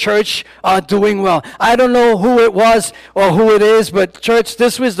and the church are doing well. I don't know who it was or who it is, but church,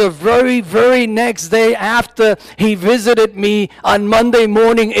 this was the very, very next day after he visited me on Monday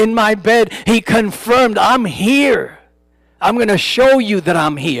morning in my bed. He confirmed, I'm here. I'm going to show you that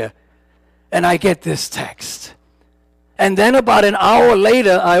I'm here. And I get this text. And then about an hour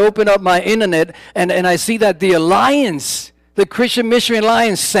later, I open up my internet and I see that the Alliance, the Christian Missionary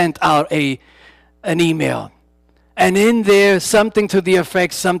Alliance, sent out an email. And in there, something to the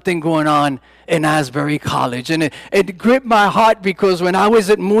effect, something going on in Asbury College. And it gripped my heart because when I was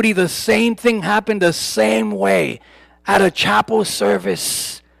at Moody, the same thing happened the same way at a chapel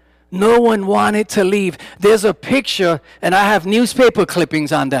service. No one wanted to leave. There's a picture, and I have newspaper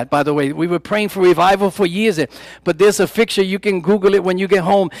clippings on that, by the way. We were praying for revival for years. But there's a picture, you can Google it when you get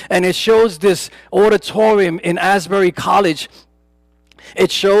home, and it shows this auditorium in Asbury College.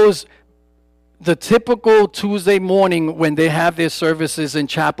 It shows the typical Tuesday morning when they have their services in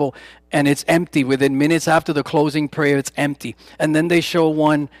chapel, and it's empty. Within minutes after the closing prayer, it's empty. And then they show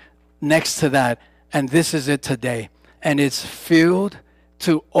one next to that, and this is it today. And it's filled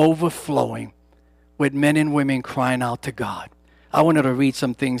to overflowing with men and women crying out to God. I wanted to read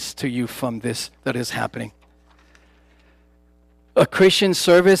some things to you from this that is happening. A Christian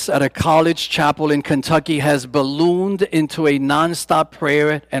service at a college chapel in Kentucky has ballooned into a nonstop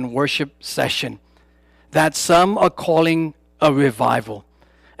prayer and worship session that some are calling a revival.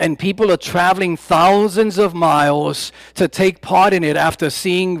 And people are traveling thousands of miles to take part in it after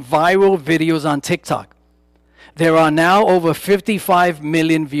seeing viral videos on TikTok. There are now over 55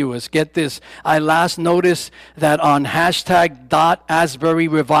 million viewers. Get this. I last noticed that on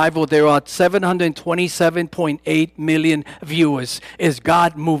 #.AsburyRevival, there are 727.8 million viewers. Is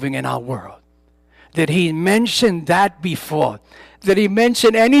God moving in our world? Did he mention that before? Did he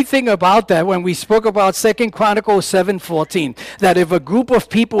mention anything about that when we spoke about 2 Chronicles 7:14? That if a group of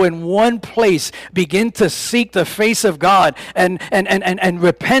people in one place begin to seek the face of God and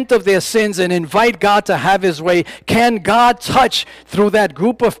repent of their sins and invite God to have his way, can God touch through that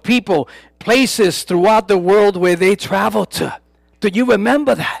group of people places throughout the world where they travel to? Do you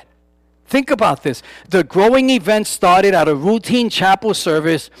remember that? Think about this. The growing event started at a routine chapel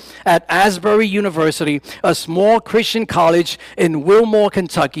service at Asbury University, a small Christian college in Wilmore,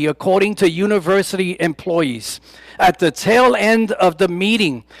 Kentucky, according to university employees. At the tail end of the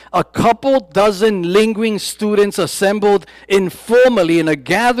meeting, a couple dozen lingering students assembled informally in a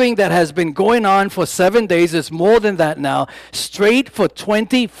gathering that has been going on for 7 days. It's more than that now, straight for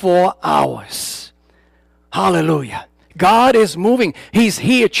 24 hours. Hallelujah. God is moving. He's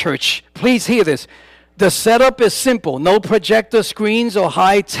here, church. Please hear this. The setup is simple. No projector screens or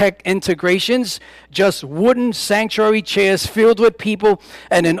high-tech integrations. Just wooden sanctuary chairs filled with people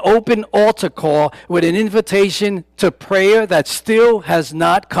and an open altar call with an invitation to prayer that still has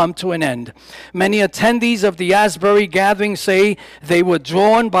not come to an end. Many attendees of the Asbury gathering say they were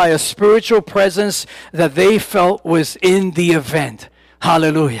drawn by a spiritual presence that they felt was in the event.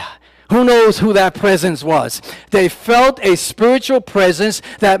 Hallelujah. Who knows who that presence was? They felt a spiritual presence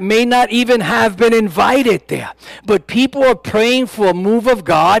that may not even have been invited there. But people are praying for a move of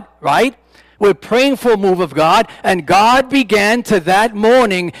God, right? We're praying for a move of God, and God began to that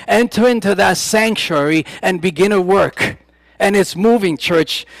morning enter into that sanctuary and begin a work. And it's moving,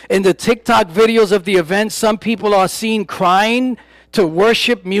 church. In the TikTok videos of the event, some people are seen crying to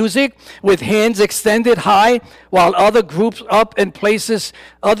worship music with hands extended high, while other group up in places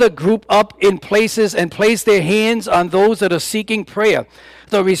and place their hands on those that are seeking prayer.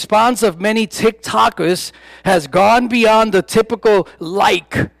 The response of many TikTokers has gone beyond the typical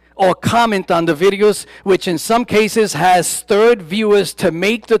like or comment on the videos, which in some cases has stirred viewers to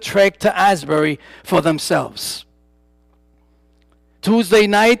make the trek to Asbury for themselves. Tuesday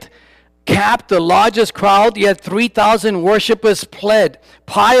night capped the largest crowd, yet 3,000 worshipers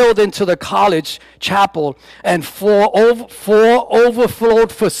piled into the college chapel, and four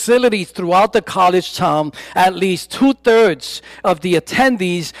overflowed facilities throughout the college town. At least 2/3 of the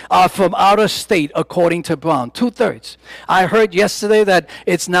attendees are from out of state, according to Brown. 2/3. I heard yesterday that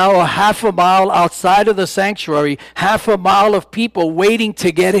it's now a half a mile outside of the sanctuary, half a mile of people waiting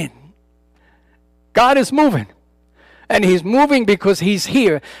to get in. God is moving. And he's moving because he's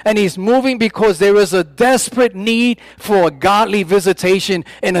here. And he's moving because there is a desperate need for a godly visitation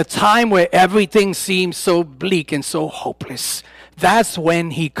in a time where everything seems so bleak and so hopeless. That's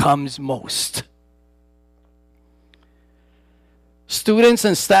when he comes most. Students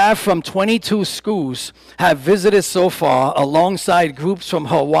and staff from 22 schools have visited so far, alongside groups from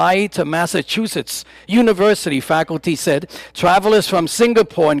Hawaii to Massachusetts. University faculty said travelers from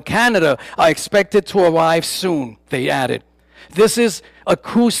Singapore and Canada are expected to arrive soon, they added. This is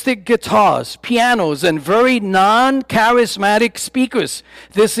acoustic guitars, pianos, and very non-charismatic speakers.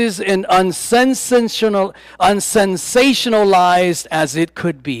 This is an unsensationalized as it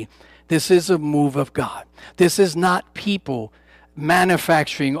could be. This is a move of God. This is not people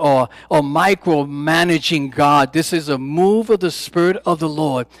manufacturing or micromanaging God. This is a move of the Spirit of the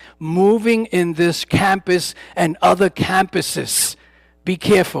Lord moving in this campus and other campuses. Be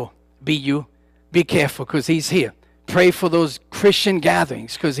careful, be careful, because he's here. Pray for those Christian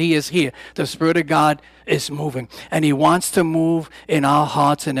gatherings, because he is here. The Spirit of God is moving, and he wants to move in our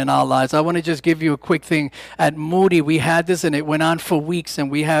hearts and in our lives. I want to just give you a quick thing. At Moody, we had this, and it went on for weeks, and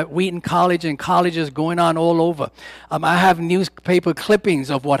we have Wheaton College and colleges going on all over. I have newspaper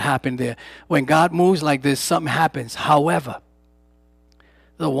clippings of what happened there. When God moves like this, something happens. However,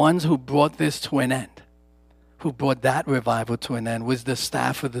 the ones who brought this to an end, who brought that revival to an end, was the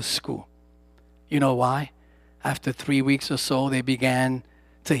staff of the school. You know why? After 3 weeks or so, they began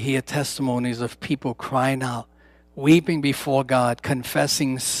to hear testimonies of people crying out, weeping before God,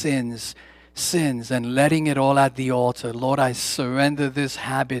 confessing sins, and letting it all at the altar. Lord, I surrender this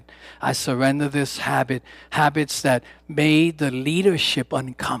habit. Habits that made the leadership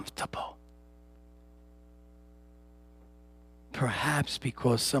uncomfortable. Perhaps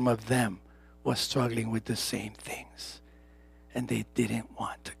because some of them were struggling with the same things, and they didn't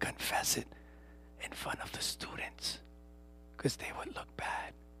want to confess it in front of the students because they would look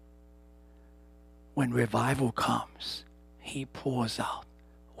bad. When revival comes, he pours out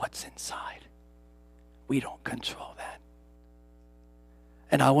what's inside. We don't control that.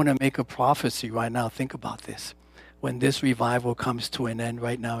 And I want to make a prophecy right now. Think about this. When this revival comes to an end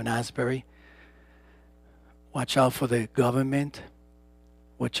right now in Asbury, watch out for the government.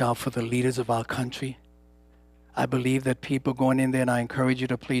 Watch out for the leaders of our country. I believe that people going in there, and I encourage you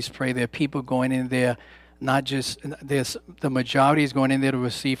to please pray, there are people going in there, not just, the majority is going in there to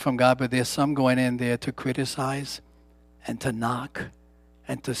receive from God, but there's some going in there to criticize and to knock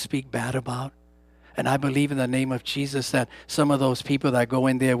and to speak bad about. And I believe in the name of Jesus that some of those people that go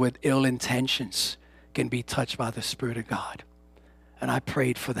in there with ill intentions can be touched by the Spirit of God. And I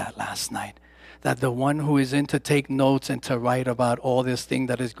prayed for that last night, that the one who is in to take notes and to write about all this thing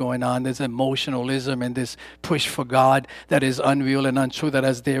that is going on, this emotionalism and this push for God that is unreal and untrue, that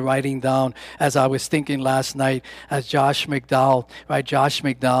as they're writing down, as I was thinking last night, as Josh McDowell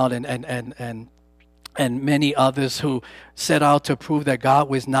and many others who set out to prove that God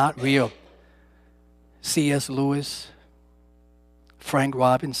was not real. C.S. Lewis, Frank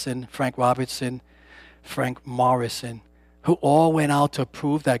Robertson, Frank Morrison, who all went out to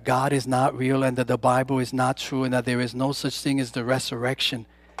prove that God is not real and that the Bible is not true and that there is no such thing as the resurrection,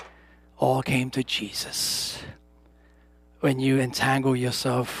 all came to Jesus. When you entangle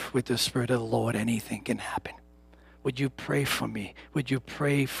yourself with the Spirit of the Lord, anything can happen. Would you pray for me? Would you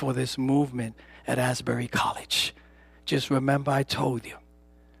pray for this movement at Asbury College? Just remember I told you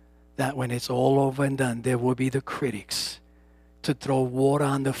that when it's all over and done, there will be the critics to throw water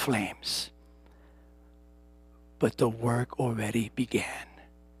on the flames. But the work already began.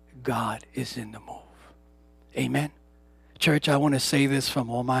 God is in the move. Amen. Church, I want to say this from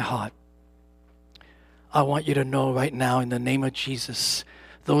all my heart. I want you to know right now, in the name of Jesus,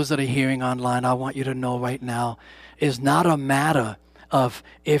 those that are hearing online, I want you to know right now, it's not a matter of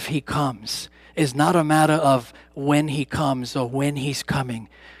if he comes. It's not a matter of when he comes or when he's coming.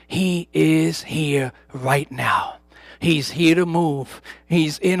 He is here right now. He's here to move.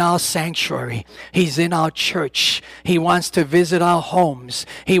 He's in our sanctuary. He's in our church. He wants to visit our homes.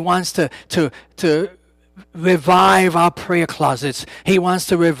 He wants to revive our prayer closets. He wants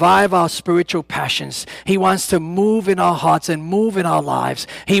to revive our spiritual passions. He wants to move in our hearts and move in our lives.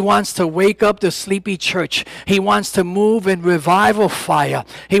 He wants to wake up the sleepy church. He wants to move in revival fire.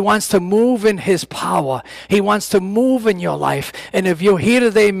 He wants to move in His power. He wants to move in your life. And if you're here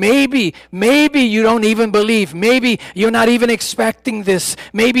today, maybe you don't even believe. Maybe you're not even expecting this.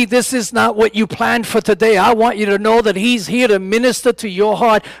 Maybe this is not what you planned for today. I want you to know that He's here to minister to your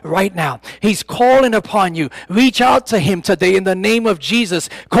heart right now. He's calling upon you. Reach out to Him today in the name of Jesus.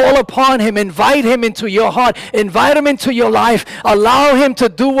 Call upon Him. Invite Him into your heart. Invite Him into your life. Allow Him to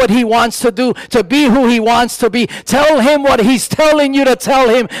do what He wants to do, to be who He wants to be. Tell Him what He's telling you to tell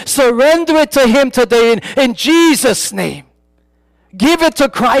Him. Surrender it to Him today in Jesus' name. Give it to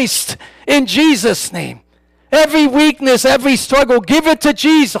Christ in Jesus' name. Every weakness, every struggle, give it to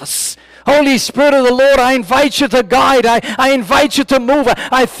Jesus. Holy Spirit of the Lord, I invite you to guide. I invite you to move.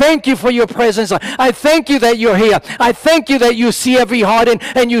 I thank you for your presence. I thank you that you're here. I thank you that you see every heart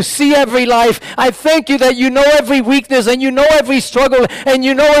and you see every life. I thank you that you know every weakness and you know every struggle and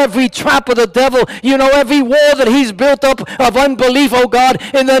you know every trap of the devil. You know every wall that he's built up of unbelief, oh God,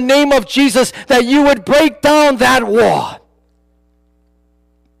 in the name of Jesus, that you would break down that wall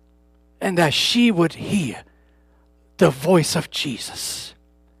and that she would hear the voice of Jesus.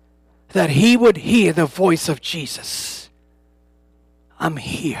 That he would hear the voice of Jesus. I'm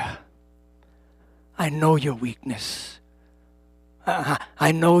here. I know your weakness.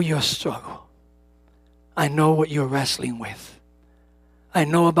 I know your struggle. I know what you're wrestling with. I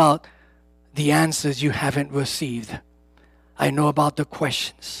know about the answers you haven't received. I know about the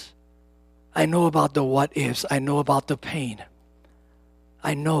questions. I know about the what ifs. I know about the pain.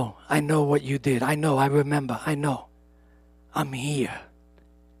 I know what you did. I remember. I'm here.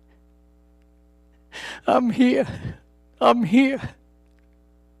 I'm here. I'm here.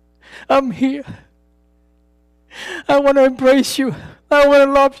 I'm here. I want to embrace you. I want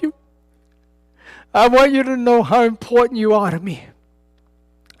to love you. I want you to know how important you are to me.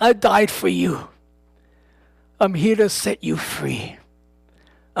 I died for you. I'm here to set you free.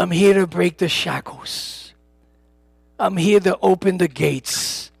 I'm here to break the shackles. I'm here to open the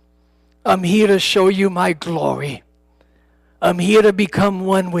gates. I'm here to show you my glory. I'm here to become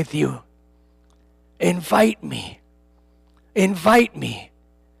one with you. Invite me. Invite me.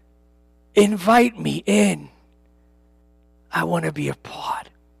 Invite me in. I want to be a part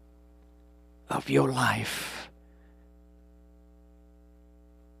of your life.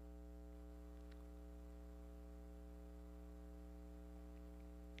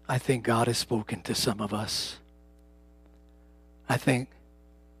 I think God has spoken to some of us. I think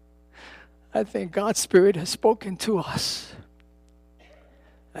God's Spirit has spoken to us.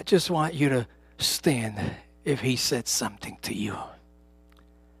 I just want you to stand if He said something to you.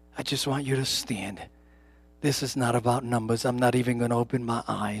 I just want you to stand. This is not about numbers. I'm not even going to open my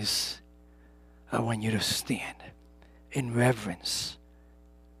eyes. I want you to stand in reverence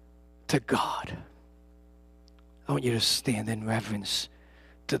to God. I want you to stand in reverence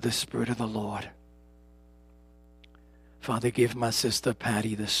to the Spirit of the Lord. Father, give my sister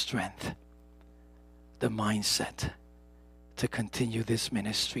Patty the strength, the mindset to continue this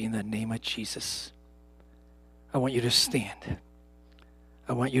ministry in the name of Jesus. I want you to stand.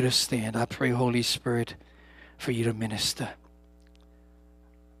 I want you to stand. I pray, Holy Spirit, for you to minister.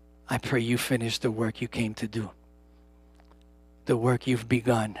 I pray you finish the work you came to do. The work you've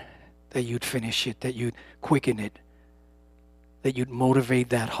begun, that you'd finish it, that you'd quicken it, that you'd motivate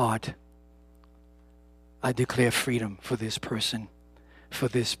that heart. I declare freedom for this person, for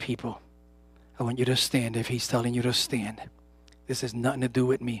this people. I want you to stand if He's telling you to stand. This has nothing to do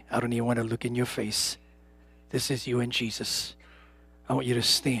with me. I don't even want to look in your face. This is you and Jesus. I want you to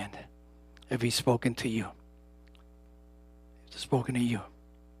stand if He's spoken to you. If He's spoken to you.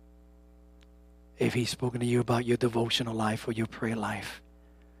 If He's spoken to you about your devotional life or your prayer life.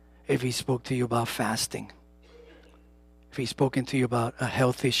 If He spoke to you about fasting. If He's spoken to you about a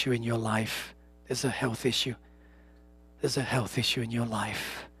health issue in your life. There's a health issue. There's a health issue in your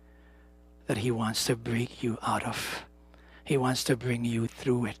life that He wants to break you out of. He wants to bring you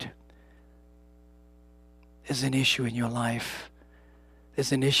through it. There's an issue in your life.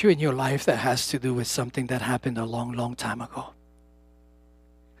 There's an issue in your life that has to do with something that happened a long, long time ago.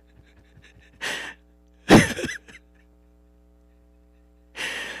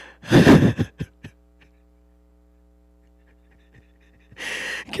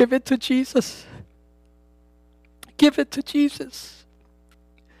 Give it to Jesus. Give it to Jesus.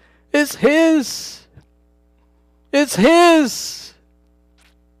 It's His. It's His.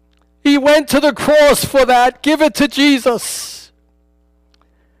 He went to the cross for that. Give it to Jesus.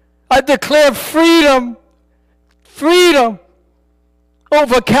 I declare freedom freedom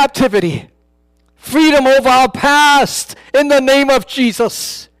over captivity, freedom over our past in the name of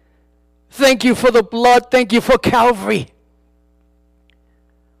Jesus. Thank you for the blood. Thank you for Calvary.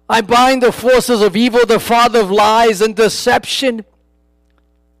 I bind the forces of evil, the father of lies and deception.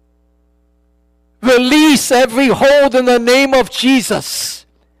 Release every hold in the name of Jesus.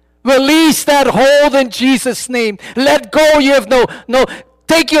 Release that hold in Jesus' name. Let go. You have no,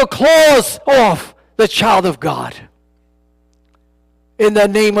 take your claws off the child of God. In the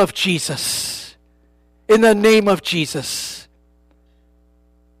name of Jesus. In the name of Jesus.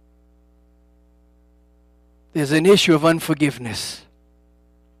 There's an issue of unforgiveness.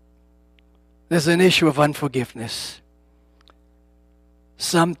 There's an issue of unforgiveness.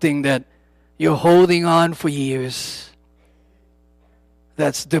 Something that you're holding on for years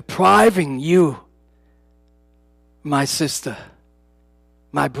that's depriving you, my sister,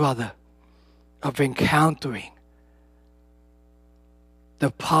 my brother, of encountering the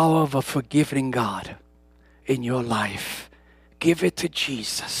power of a forgiving God in your life. Give it to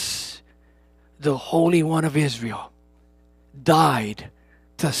Jesus. The Holy One of Israel died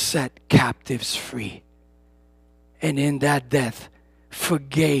to set captives free. And in that death,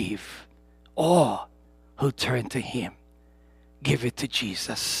 forgave all who turn to Him. Give it to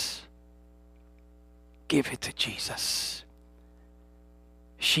Jesus. Give it to Jesus.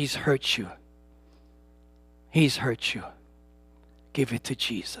 She's hurt you. He's hurt you. Give it to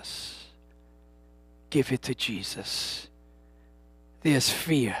Jesus. Give it to Jesus. There's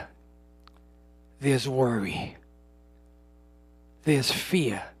fear. There's worry. There's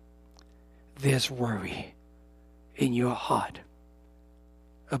fear. There's worry in your heart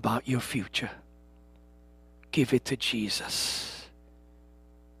about your future. Give it to Jesus.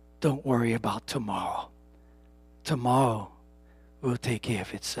 Don't worry about tomorrow. Tomorrow will take care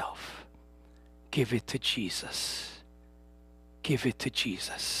of itself. Give it to Jesus. Give it to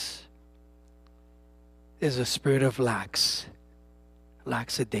Jesus. There's a spirit of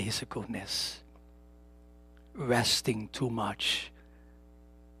lackadaisicalness, resting too much,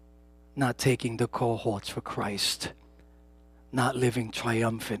 not taking the cohorts for Christ, not living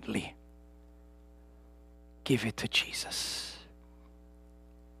triumphantly. Give it to Jesus.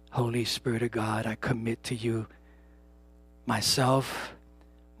 Holy Spirit of God, I commit to you myself,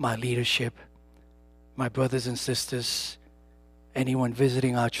 my leadership, my brothers and sisters, anyone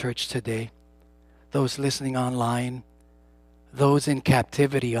visiting our church today, those listening online, those in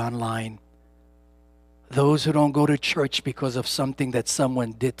captivity online, those who don't go to church because of something that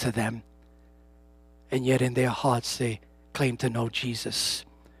someone did to them, and yet in their hearts they claim to know Jesus.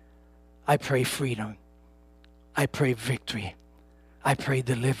 I pray freedom. I pray victory. I pray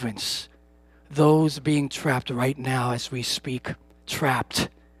deliverance. Those being trapped right now as we speak, trapped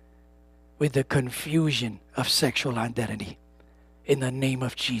with the confusion of sexual identity, in the name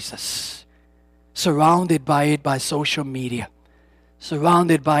of Jesus. Surrounded by it by social media,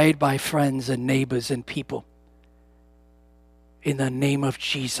 surrounded by it by friends and neighbors and people. In the name of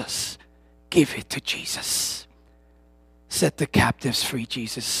Jesus, give it to Jesus. Set the captives free,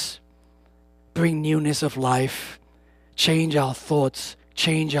 Jesus. Bring newness of life. Change our thoughts.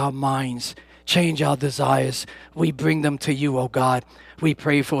 Change our minds. Change our desires. We bring them to you, oh God. We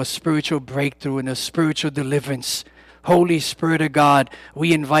pray for a spiritual breakthrough and a spiritual deliverance. Holy Spirit of God,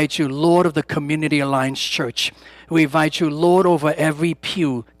 we invite you, Lord of the Community Alliance Church. We invite you, Lord, over every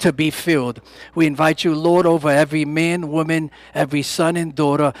pew to be filled. We invite you, Lord, over every man, woman, every son and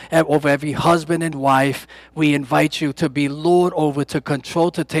daughter, over every husband and wife. We invite you to be Lord over, to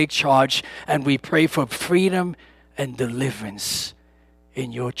control, to take charge. And we pray for freedom and deliverance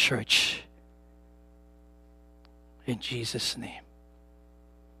in your church. In Jesus' name,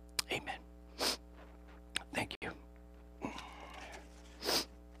 amen. Thank you.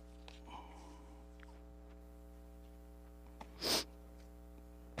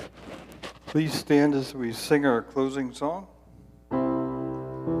 Please stand as we sing our closing song.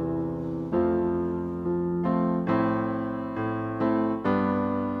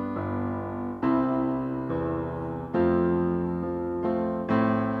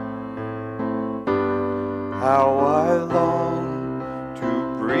 How I long to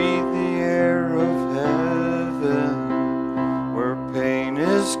breathe the air of heaven, where pain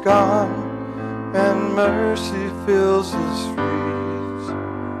is gone and mercy fills the streets.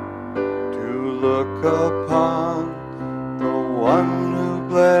 Look upon the one who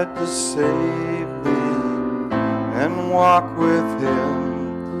bled to save me, and walk with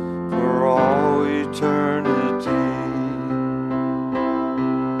him for all eternity.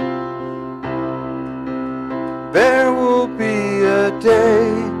 There will be a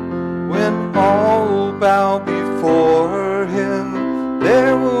day when all will bow before before him.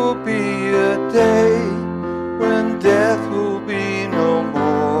 There will be a day when death will be no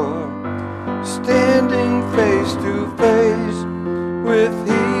more. Standing face to face with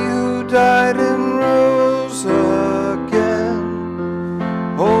he who died and rose again.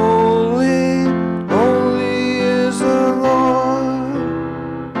 Holy, holy is the Lord.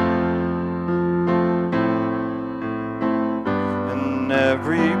 And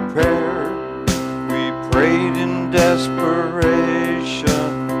every prayer we prayed in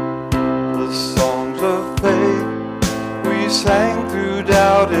desperation, the songs of faith we sang through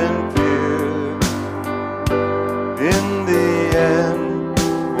doubt and fear. In the end,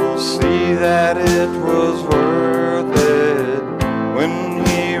 we'll see that it was worth it when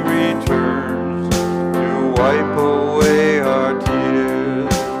he returns to wipe away our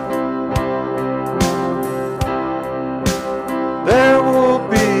tears. There will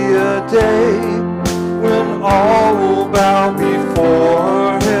be a day when all will bow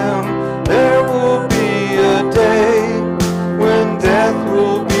before him. There will be a day when death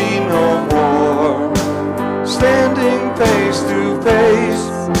will be no more. Standing face to face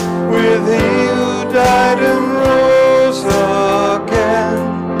with he who died and rose again.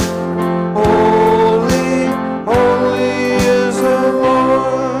 Holy, holy is the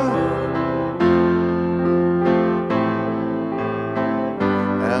Lord.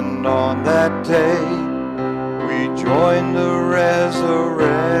 And on that day we join the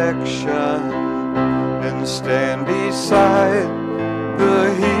resurrection and stand beside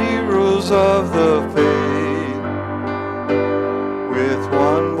the heroes of the faith. With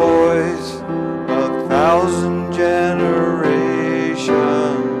one voice, 1,000 generations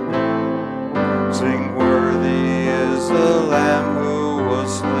sing, worthy is the Lamb who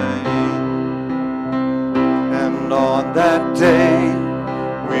was slain. And on that day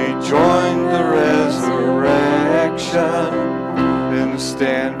we join the resurrection and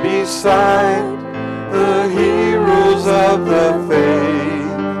stand beside the heroes of the faith.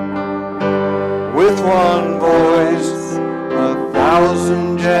 With one voice,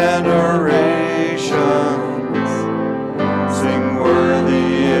 1,000 generations sing,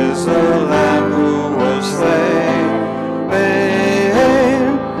 worthy is the Lamb who was slain.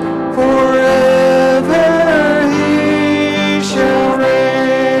 Forever he shall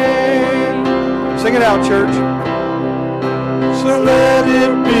reign. Sing it out, church. So let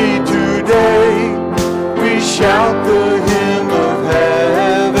it be today. We shout the hymn of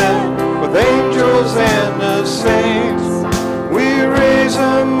heaven with angels and the saints. We raise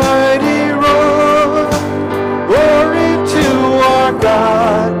a mighty roar. Glory to our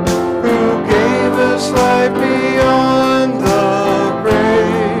God who gave us life beyond the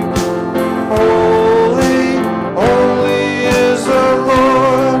grave. Holy, holy is the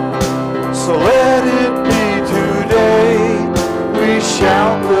Lord. So let it be today. We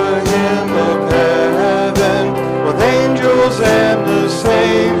shout the hymn of heaven with angels and the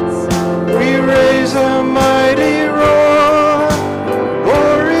saints. We raise a mighty roar.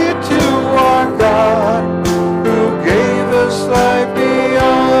 Glory to our God who gave us life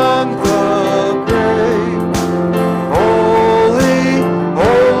beyond the grave. Holy,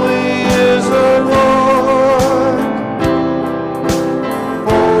 holy is the Lord.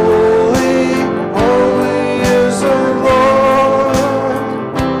 Holy, holy is the Lord.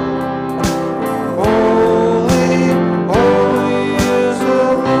 Holy, holy is the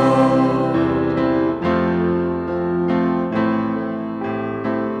Lord.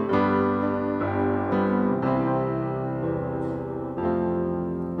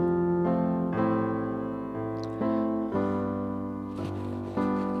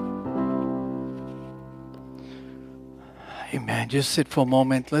 Amen. Just sit for a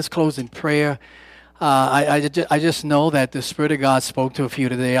moment. Let's close in prayer. I just know that the Spirit of God spoke to a few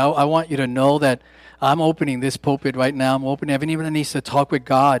today. I want you to know that I'm opening this pulpit right now. I'm opening. If anyone needs to talk with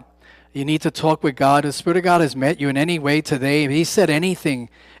God, you need to talk with God. The Spirit of God has met you in any way today. If He said anything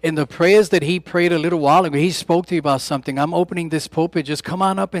in the prayers that He prayed a little while ago, He spoke to you about something. I'm opening this pulpit. Just come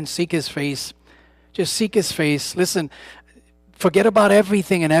on up and seek His face. Just seek His face. Listen, forget about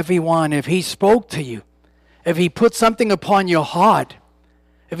everything and everyone. If He spoke to you, if He put something upon your heart,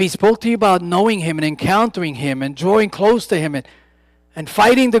 if He spoke to you about knowing Him and encountering Him and drawing close to Him and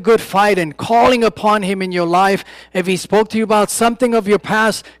fighting the good fight and calling upon Him in your life, if He spoke to you about something of your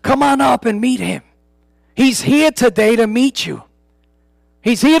past, come on up and meet Him. He's here today to meet you.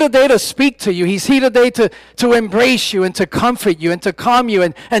 He's here today to speak to you. He's here today to embrace you and to comfort you and to calm you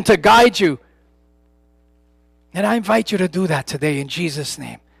and to guide you. And I invite you to do that today in Jesus'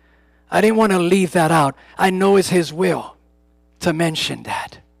 name. I didn't want to leave that out. I know it's His will to mention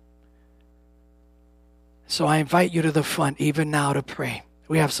that. So I invite you to the front even now to pray.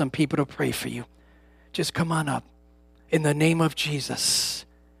 We have some people to pray for you. Just come on up. In the name of Jesus.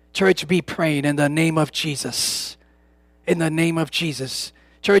 Church, be praying in the name of Jesus. In the name of Jesus.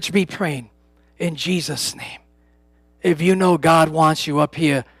 Church, be praying in Jesus' name. If you know God wants you up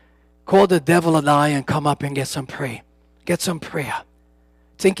here, call the devil a lie and come up and get some prayer. Get some prayer.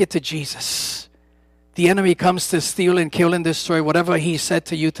 Take it to Jesus. The enemy comes to steal and kill and destroy. Whatever he said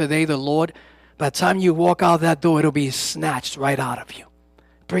to you today, the Lord, by the time you walk out that door, it'll be snatched right out of you.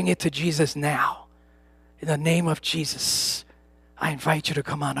 Bring it to Jesus now. In the name of Jesus, I invite you to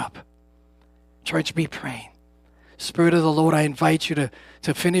come on up. Church, be praying. Spirit of the Lord, I invite you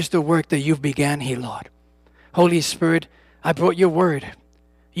to finish the work that you've began here, Lord. Holy Spirit, I brought your word.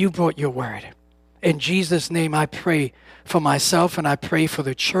 You brought your word. In Jesus' name, I pray for myself and I pray for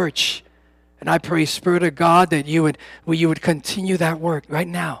the church. And I pray, Spirit of God, that you would continue that work right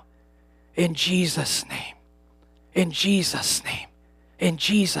now. In Jesus' name. In Jesus' name. In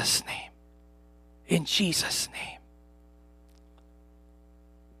Jesus' name. In Jesus' name.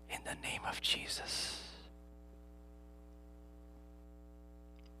 In the name of Jesus.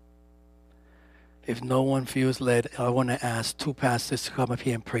 If no one feels led, I want to ask 2 pastors to come up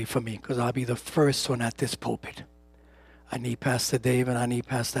here and pray for me, because I'll be the first one at this pulpit. I need Pastor Dave and I need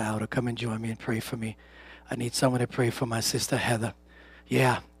Pastor Al to come and join me and pray for me. I need someone to pray for my sister Heather.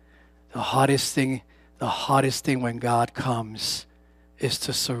 Yeah, the hardest thing when God comes is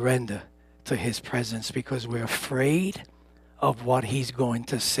to surrender to his presence, because we're afraid of what he's going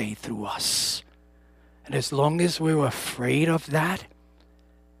to say through us. And as long as we're afraid of that,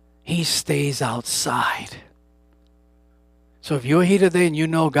 he stays outside. So if you're here today and you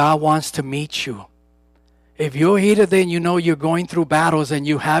know God wants to meet you, if you're here today and you know you're going through battles and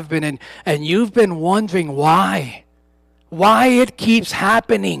you have been, and you've been wondering why it keeps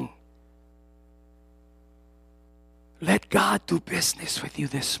happening, let God do business with you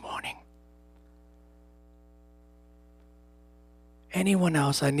this morning. Anyone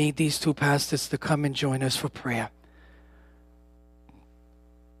else? I need these 2 pastors to come and join us for prayer.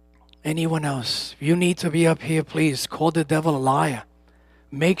 Anyone else? If you need to be up here, please call the devil a liar.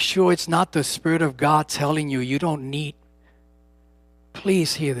 Make sure it's not the Spirit of God telling you you don't need.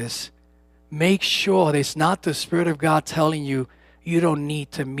 Please hear this. Make sure it's not the Spirit of God telling you you don't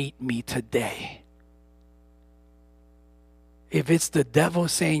need to meet me today. If it's the devil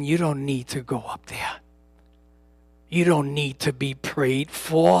saying you don't need to go up there, you don't need to be prayed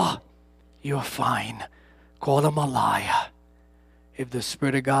for, you're fine. Call him a liar. If the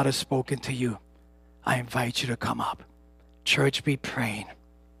Spirit of God has spoken to you, I invite you to come up. Church, be praying.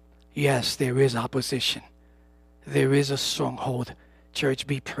 Yes, there is opposition. There is a stronghold. Church,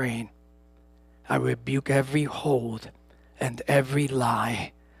 be praying. I rebuke every hold and every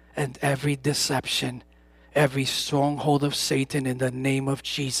lie and every deception, every stronghold of Satan in the name of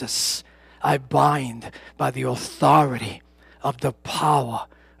Jesus. I bind by the authority of the power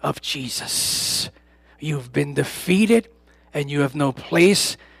of Jesus. You've been defeated and you have no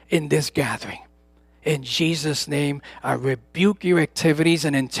place in this gathering. In Jesus' name, I rebuke your activities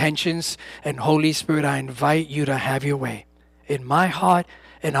and intentions. And Holy Spirit, I invite you to have your way in my heart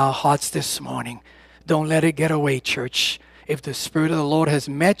and our hearts this morning. Don't let it get away, church. If the Spirit of the Lord has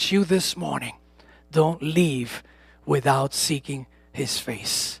met you this morning, don't leave without seeking his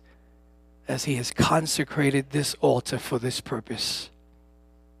face, as he has consecrated this altar for this purpose.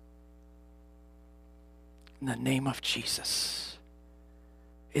 In the name of Jesus.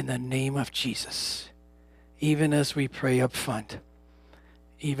 In the name of Jesus. Even as we pray up front,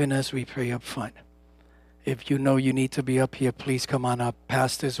 if you know you need to be up here, please come on up.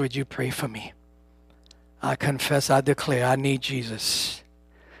 Pastors, would you pray for me? I confess, I declare, I need Jesus.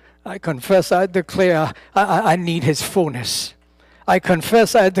 I confess, I declare, I need his fullness. I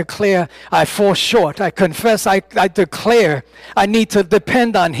confess, I declare, I fall short. I confess, I declare, I need to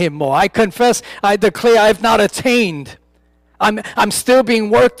depend on him more. I confess, I declare, I have not attained. I'm still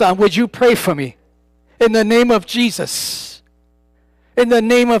being worked on. Would you pray for me? In the name of Jesus. In the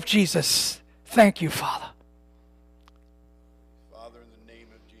name of Jesus. Thank you, Father. Father, in the name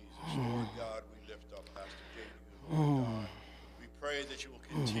of Jesus, Lord God, we lift up Pastor J.D. Lord God. We pray that you will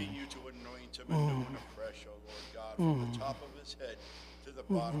continue to anoint him anew and afresh, O Lord God, from the top of his head to the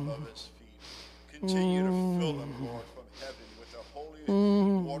bottom of his feet. Continue to fill him, Lord, from heaven with the holy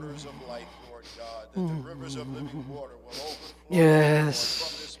waters of life, Lord God, that the rivers of living water will overflow. Yes.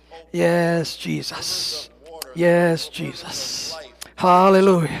 Lord, from this pulpit. Yes, Jesus. Yes, Jesus.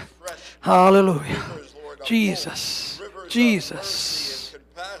 Hallelujah. Hallelujah. Jesus. Jesus.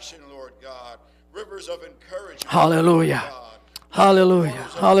 Hallelujah. Hallelujah.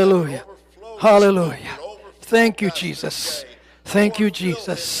 Hallelujah. Hallelujah. Thank you, Jesus. Thank you,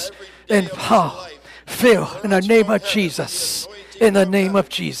 Jesus. And power, fill in the name of Jesus. In the name of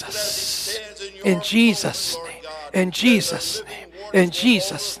Jesus. In Jesus' name. In Jesus' name. In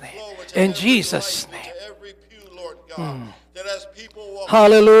Jesus' name. In Jesus' name.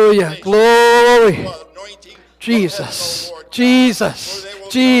 Hallelujah. Glory. Jesus. Jesus.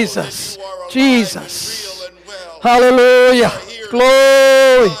 Jesus. Jesus. Hallelujah.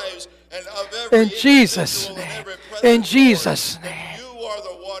 Glory. In Jesus' name. In Jesus' name.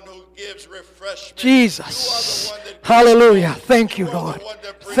 Jesus. Hallelujah. Thank you, Lord.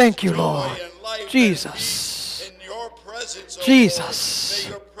 Thank you, Lord. Jesus. Jesus.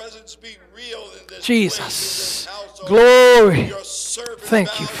 Jesus. Glory.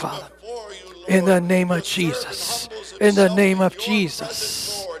 Thank you, Father. In the name of Jesus. In the name of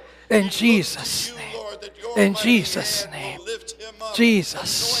Jesus. In Jesus' name. In Jesus' name.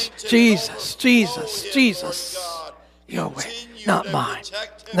 Jesus. Jesus. Jesus. Jesus. Your way. Not mine.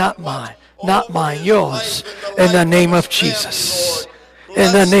 Not mine. Not mine. Yours. In the name of Jesus.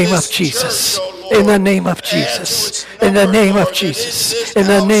 In the name of Jesus. In the name of Jesus. In the name of Jesus. In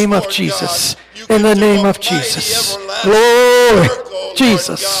the name of Jesus. In the name of Jesus. Glory.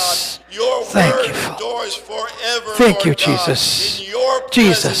 Jesus. Thank you, Father. Thank you, Jesus.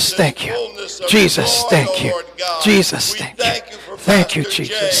 Jesus, thank you. Jesus, thank you. Jesus, thank you. Thank you,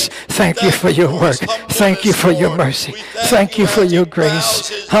 Jesus. Thank you for your work. Thank you for your mercy. Thank you for your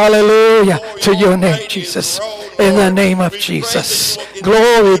grace. Hallelujah to your name, Jesus. In the name of Jesus.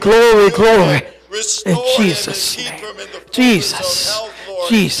 Glory, glory, glory. In Jesus' name. Jesus.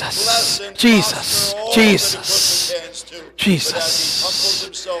 Jesus. Jesus. Jesus.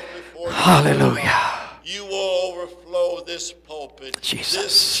 Jesus. Hallelujah. You will overflow this pulpit, Jesus.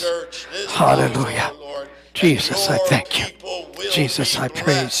 this church, this Hallelujah. house, oh Lord. Jesus, I And your thank you. people will Jesus, be I praise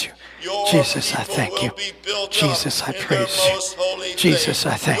blessed. you. Your Jesus, I people thank will you. be built Jesus, up I in their praise you. most holy Jesus,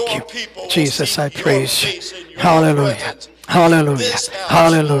 faith. I thank Your you. people will Jesus, seek I your praise you. face and your Hallelujah. presence in Hallelujah. this house,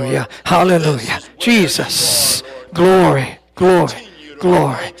 Hallelujah. Lord. Hallelujah. This is where Jesus. you are, Lord. Glory, glory, Continue to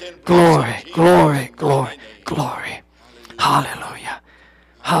glory, anoint and bless glory, in Jesus' glory, mighty glory, name. glory. Hallelujah.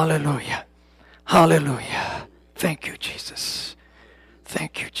 Hallelujah. Hallelujah. Thank you, Jesus.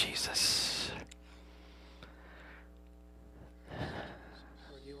 Thank you, Jesus.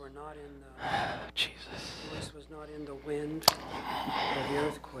 You were not in the, Jesus. voice was not in the wind or the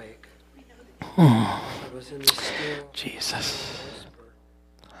earthquake. It was in the still Jesus. whisper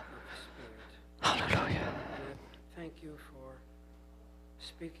of the Spirit. Hallelujah. And I thank you for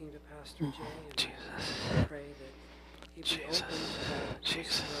speaking to Pastor Jay, and Jesus. I pray that he be open to that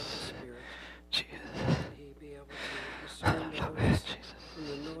Jesus. whisper of the Spirit, Jesus. and he be able to discern the voice from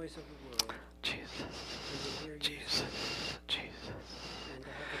the noise of the world, Jesus. and to hear you Jesus. speak, Jesus. and to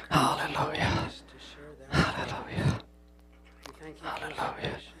have the courage and Hallelujah. boldness to share that. Hallelujah. We thank you for his Hallelujah.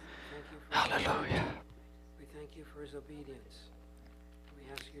 salvation. Thank you for his Hallelujah. We thank you for his obedience. We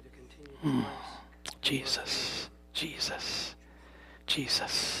ask you to continue to bless. Jesus. Jesus.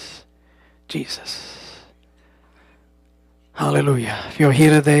 Jesus. Jesus. Hallelujah. If you're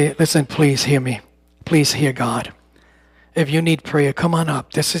here today, listen, please hear me. Please hear God. If you need prayer, come on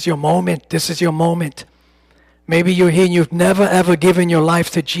up. This is your moment. This is your moment. Maybe you're here and you've never ever given your life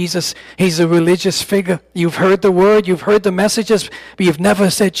to Jesus. He's a religious figure. You've heard the word, you've heard the messages, but you've never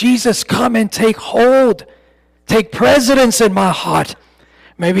said, Jesus, come and take hold. Take precedence in my heart.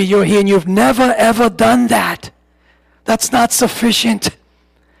 Maybe you're here and you've never ever done that. That's not sufficient.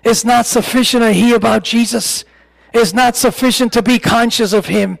 It's not sufficient to hear about Jesus. It's not sufficient to be conscious of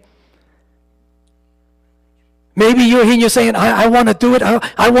him. Maybe you're here and you're saying, I want to do it.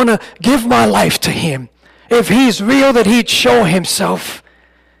 I want to give my life to him. If he's real, that he'd show himself.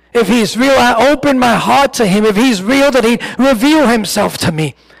 If he's real, I open my heart to him. If he's real, that he'd reveal himself to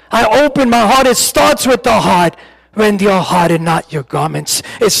me. I open my heart. It starts with the heart. Rend your heart and not your garments.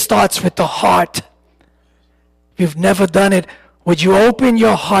 It starts with the heart. If you've never done it, would you open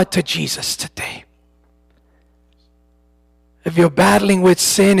your heart to Jesus today? If you're battling with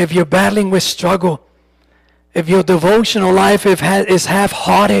sin, if you're battling with struggle, if your devotional life is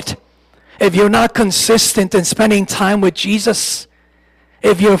half-hearted, if you're not consistent in spending time with Jesus,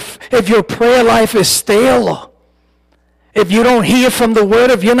 if your prayer life is stale, if you don't hear from the Word,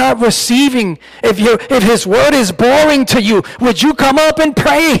 if you're not receiving, if His Word is boring to you, would you come up and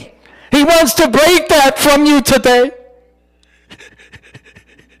pray? He wants to break that from you today.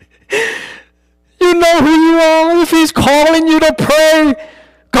 You know who you are. If he's calling you to pray,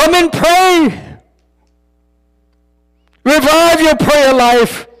 come and pray. Revive your prayer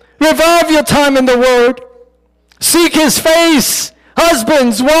life. Revive your time in the Word. Seek his face.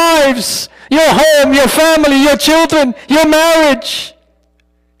 husbands, wives, your home, your family, your children, your marriage,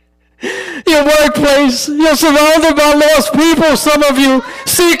 your workplace. You're surrounded by lost people, some of you.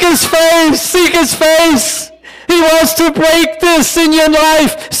 Seek his face. Seek his face. He wants to break this in your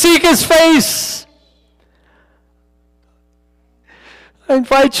life. Seek his face. I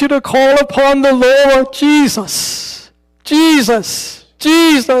invite you to call upon the Lord. Jesus, Jesus,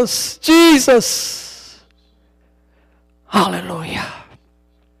 Jesus, Jesus. Hallelujah.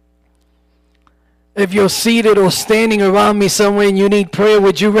 If you're seated or standing around me somewhere and you need prayer,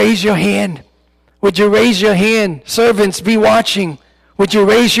 would you raise your hand? Would you raise your hand? Servants, be watching. Would you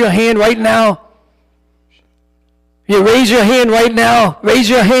raise your hand right now? You raise your hand right now. Raise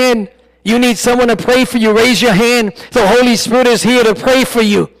your hand. You need someone to pray for you. Raise your hand. The Holy Spirit is here to pray for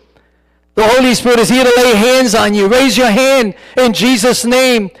you. The Holy Spirit is here to lay hands on you. Raise your hand in Jesus'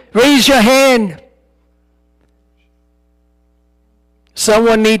 name. Raise your hand.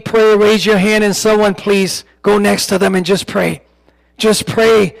 Someone need prayer, raise your hand, and someone please go next to them and just pray. Just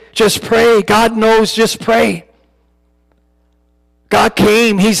pray. Just pray. God knows, just pray. God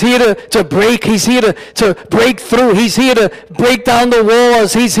came. He's here to break. He's here to break through. He's here to break down the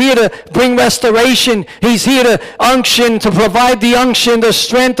walls. He's here to bring restoration. He's here to unction, to provide the unction, the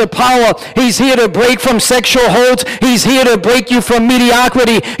strength, the power. He's here to break from sexual holds. He's here to break you from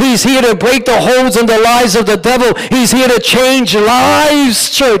mediocrity. He's here to break the holds and the lies of the devil. He's here to change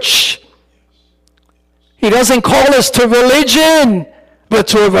lives, church. He doesn't call us to religion, but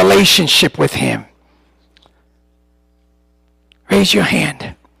to a relationship with him. Raise your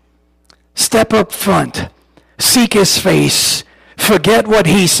hand. Step up front. Seek his face. Forget what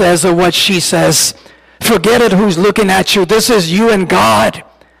he says or what she says. Forget it who's looking at you. This is you and God.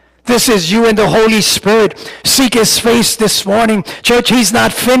 This is you and the Holy Spirit. Seek his face this morning. Church, he's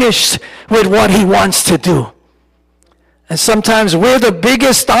not finished with what he wants to do. And sometimes we're the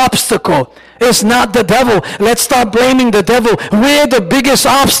biggest obstacle. It's not the devil. Let's stop blaming the devil. We're the biggest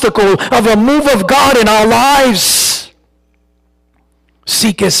obstacle of a move of God in our lives.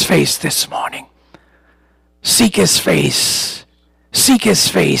 Seek his face this morning. Seek his face. Seek his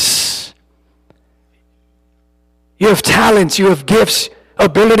face. You have talents, you have gifts,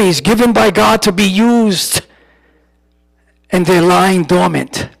 abilities given by God to be used, and they're lying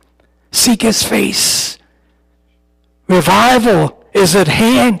dormant. Seek his face. Revival is at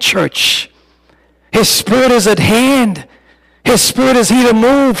hand, church. His Spirit is at hand. His Spirit is here to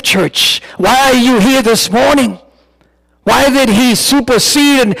move, church. Why are you here this morning? Why did he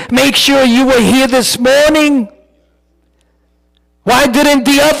supersede and make sure you were here this morning? Why didn't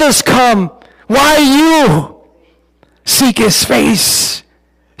the others come? Why you? Seek his face.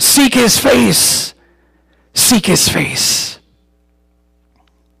 Seek his face. Seek his face.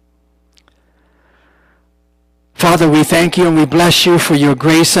 Father, we thank you and we bless you for your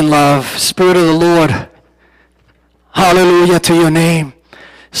grace and love. Spirit of the Lord, hallelujah to your name.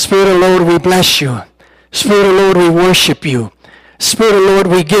 Spirit of the Lord, we bless you. Spirit of the Lord, we worship you. Spirit of the Lord,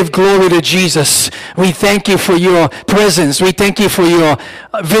 we give glory to Jesus. We thank you for your presence. We thank you for your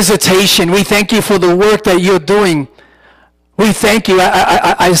visitation. We thank you for the work that you're doing. We thank you.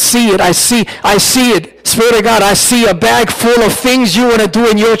 I see it. I see it. Spirit of God, I see a bag full of things you want to do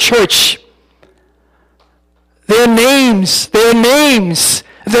in your church. There are names in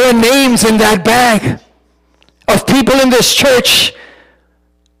that bag of people in this church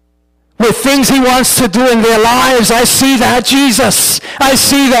with things he wants to do in their lives. I see that, Jesus. I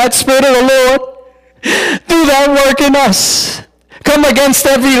see that, Spirit of the Lord. Do that work in us. Come against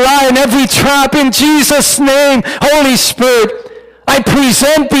every lie and every trap in Jesus' name. Holy Spirit, I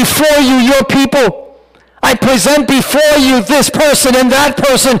present before you your people. I present before you this person and that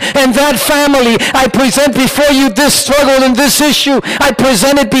family. I present before you this struggle and this issue. I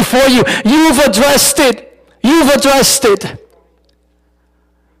present it before you. You've addressed it. You've addressed it.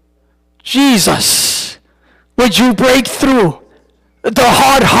 Jesus, would you break through the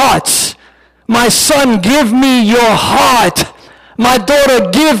hard hearts? My son, give me your heart. My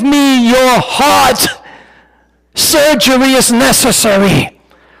daughter, give me your heart. Surgery is necessary.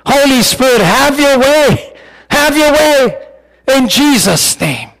 Holy Spirit, have your way. Have your way in Jesus'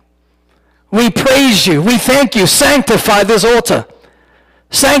 name. We praise you. We thank you. Sanctify this altar.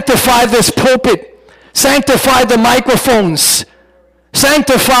 Sanctify this pulpit. Sanctify the microphones.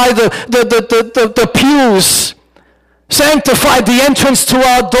 Sanctify the pews. Sanctify the entrance to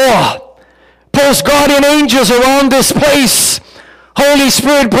our door. Post guardian angels around this place. Holy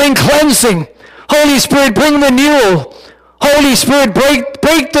Spirit, bring cleansing. Holy Spirit, bring renewal. Holy Spirit,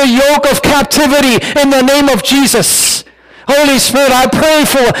 break the yoke of captivity in the name of Jesus. Holy Spirit, I pray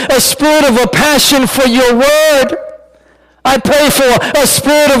for a spirit of a passion for your word. I pray for a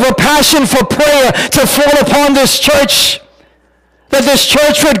spirit of a passion for prayer to fall upon this church. That this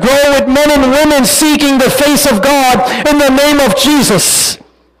church would grow with men and women seeking the face of God in the name of Jesus.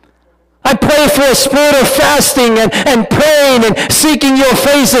 I pray for a spirit of fasting and praying and seeking your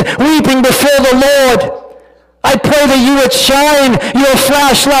face and weeping before the Lord. I pray that you would shine your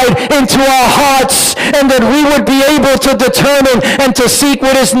flashlight into our hearts and that we would be able to determine and to seek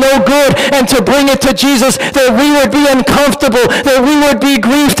what is no good and to bring it to Jesus, that we would be uncomfortable, that we would be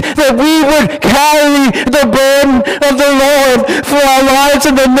grieved, that we would carry the burden of the Lord for our lives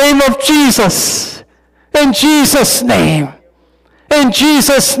in the name of Jesus. In Jesus' name. In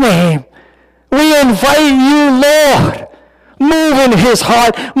Jesus' name. We invite you, Lord. Move in his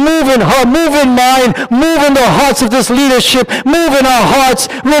heart, move in her, move in mine, move in the hearts of this leadership, move in our hearts,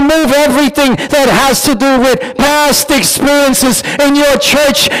 remove everything that has to do with past experiences in your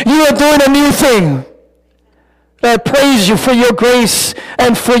church. You are doing a new thing. I praise you for your grace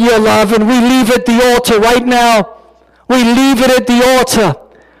and for your love, and we leave it at the altar right now. We leave it at the altar.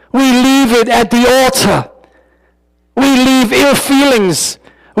 We leave it at the altar. We leave ill feelings.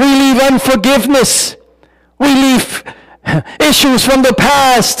 We leave unforgiveness. We leave issues from the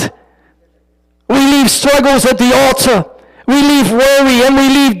past. We leave struggles at the altar. We leave worry and we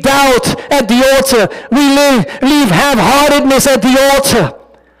leave doubt at the altar. We leave half-heartedness at the altar.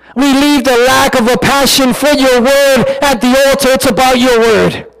 We leave the lack of a passion for your word at the altar. It's about your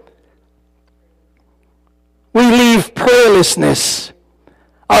word. We leave prayerlessness,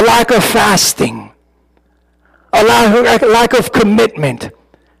 a lack of fasting, a lack of commitment.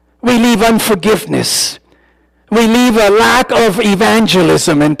 We leave unforgiveness. We leave a lack of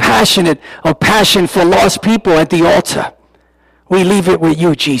evangelism and passion for lost people at the altar. We leave it with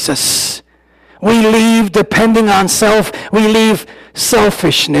you, Jesus. We leave depending on self. We leave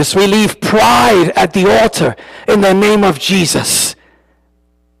selfishness. We leave pride at the altar in the name of Jesus.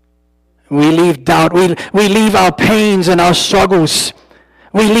 We leave doubt. We leave our pains and our struggles.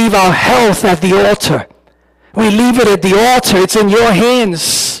 We leave our health at the altar. We leave it at the altar. It's in your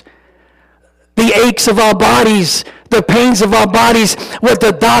hands. The aches of our bodies, the pains of our bodies, what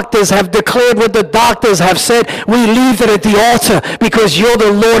the doctors have declared, what the doctors have said, we leave it at the altar because you're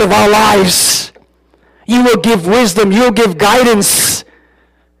the Lord of our lives. You will give wisdom. You'll give guidance.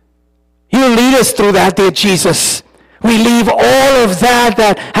 You'll lead us through that, dear Jesus. We leave all of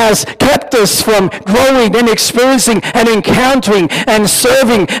that has kept us from growing and experiencing and encountering and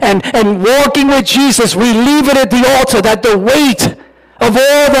serving and walking with Jesus. We leave it at the altar, that the weight of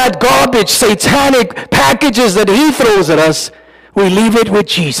all that garbage, satanic packages that he throws at us, we leave it with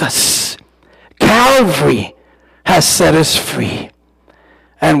Jesus. Calvary has set us free.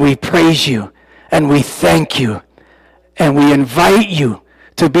 And we praise you, and we thank you, and we invite you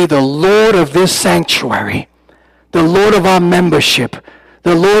to be the Lord of this sanctuary, the Lord of our membership,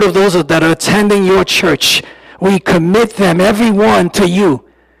 the Lord of those that are attending your church. We commit them, everyone, to you.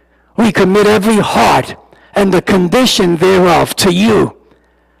 We commit every heart and the condition thereof to you,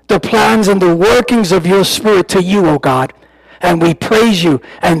 the plans and the workings of your Spirit to you, O God. And we praise you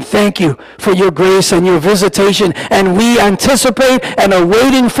and thank you for your grace and your visitation. And we anticipate and are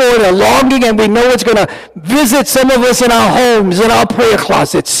waiting for it, a longing, and we know it's going to visit some of us in our homes, in our prayer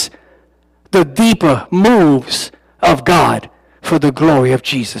closets. The deeper moves of God for the glory of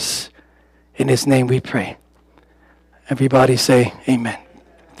Jesus. In his name we pray. Everybody say amen.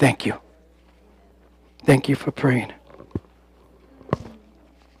 Thank you. Thank you for praying.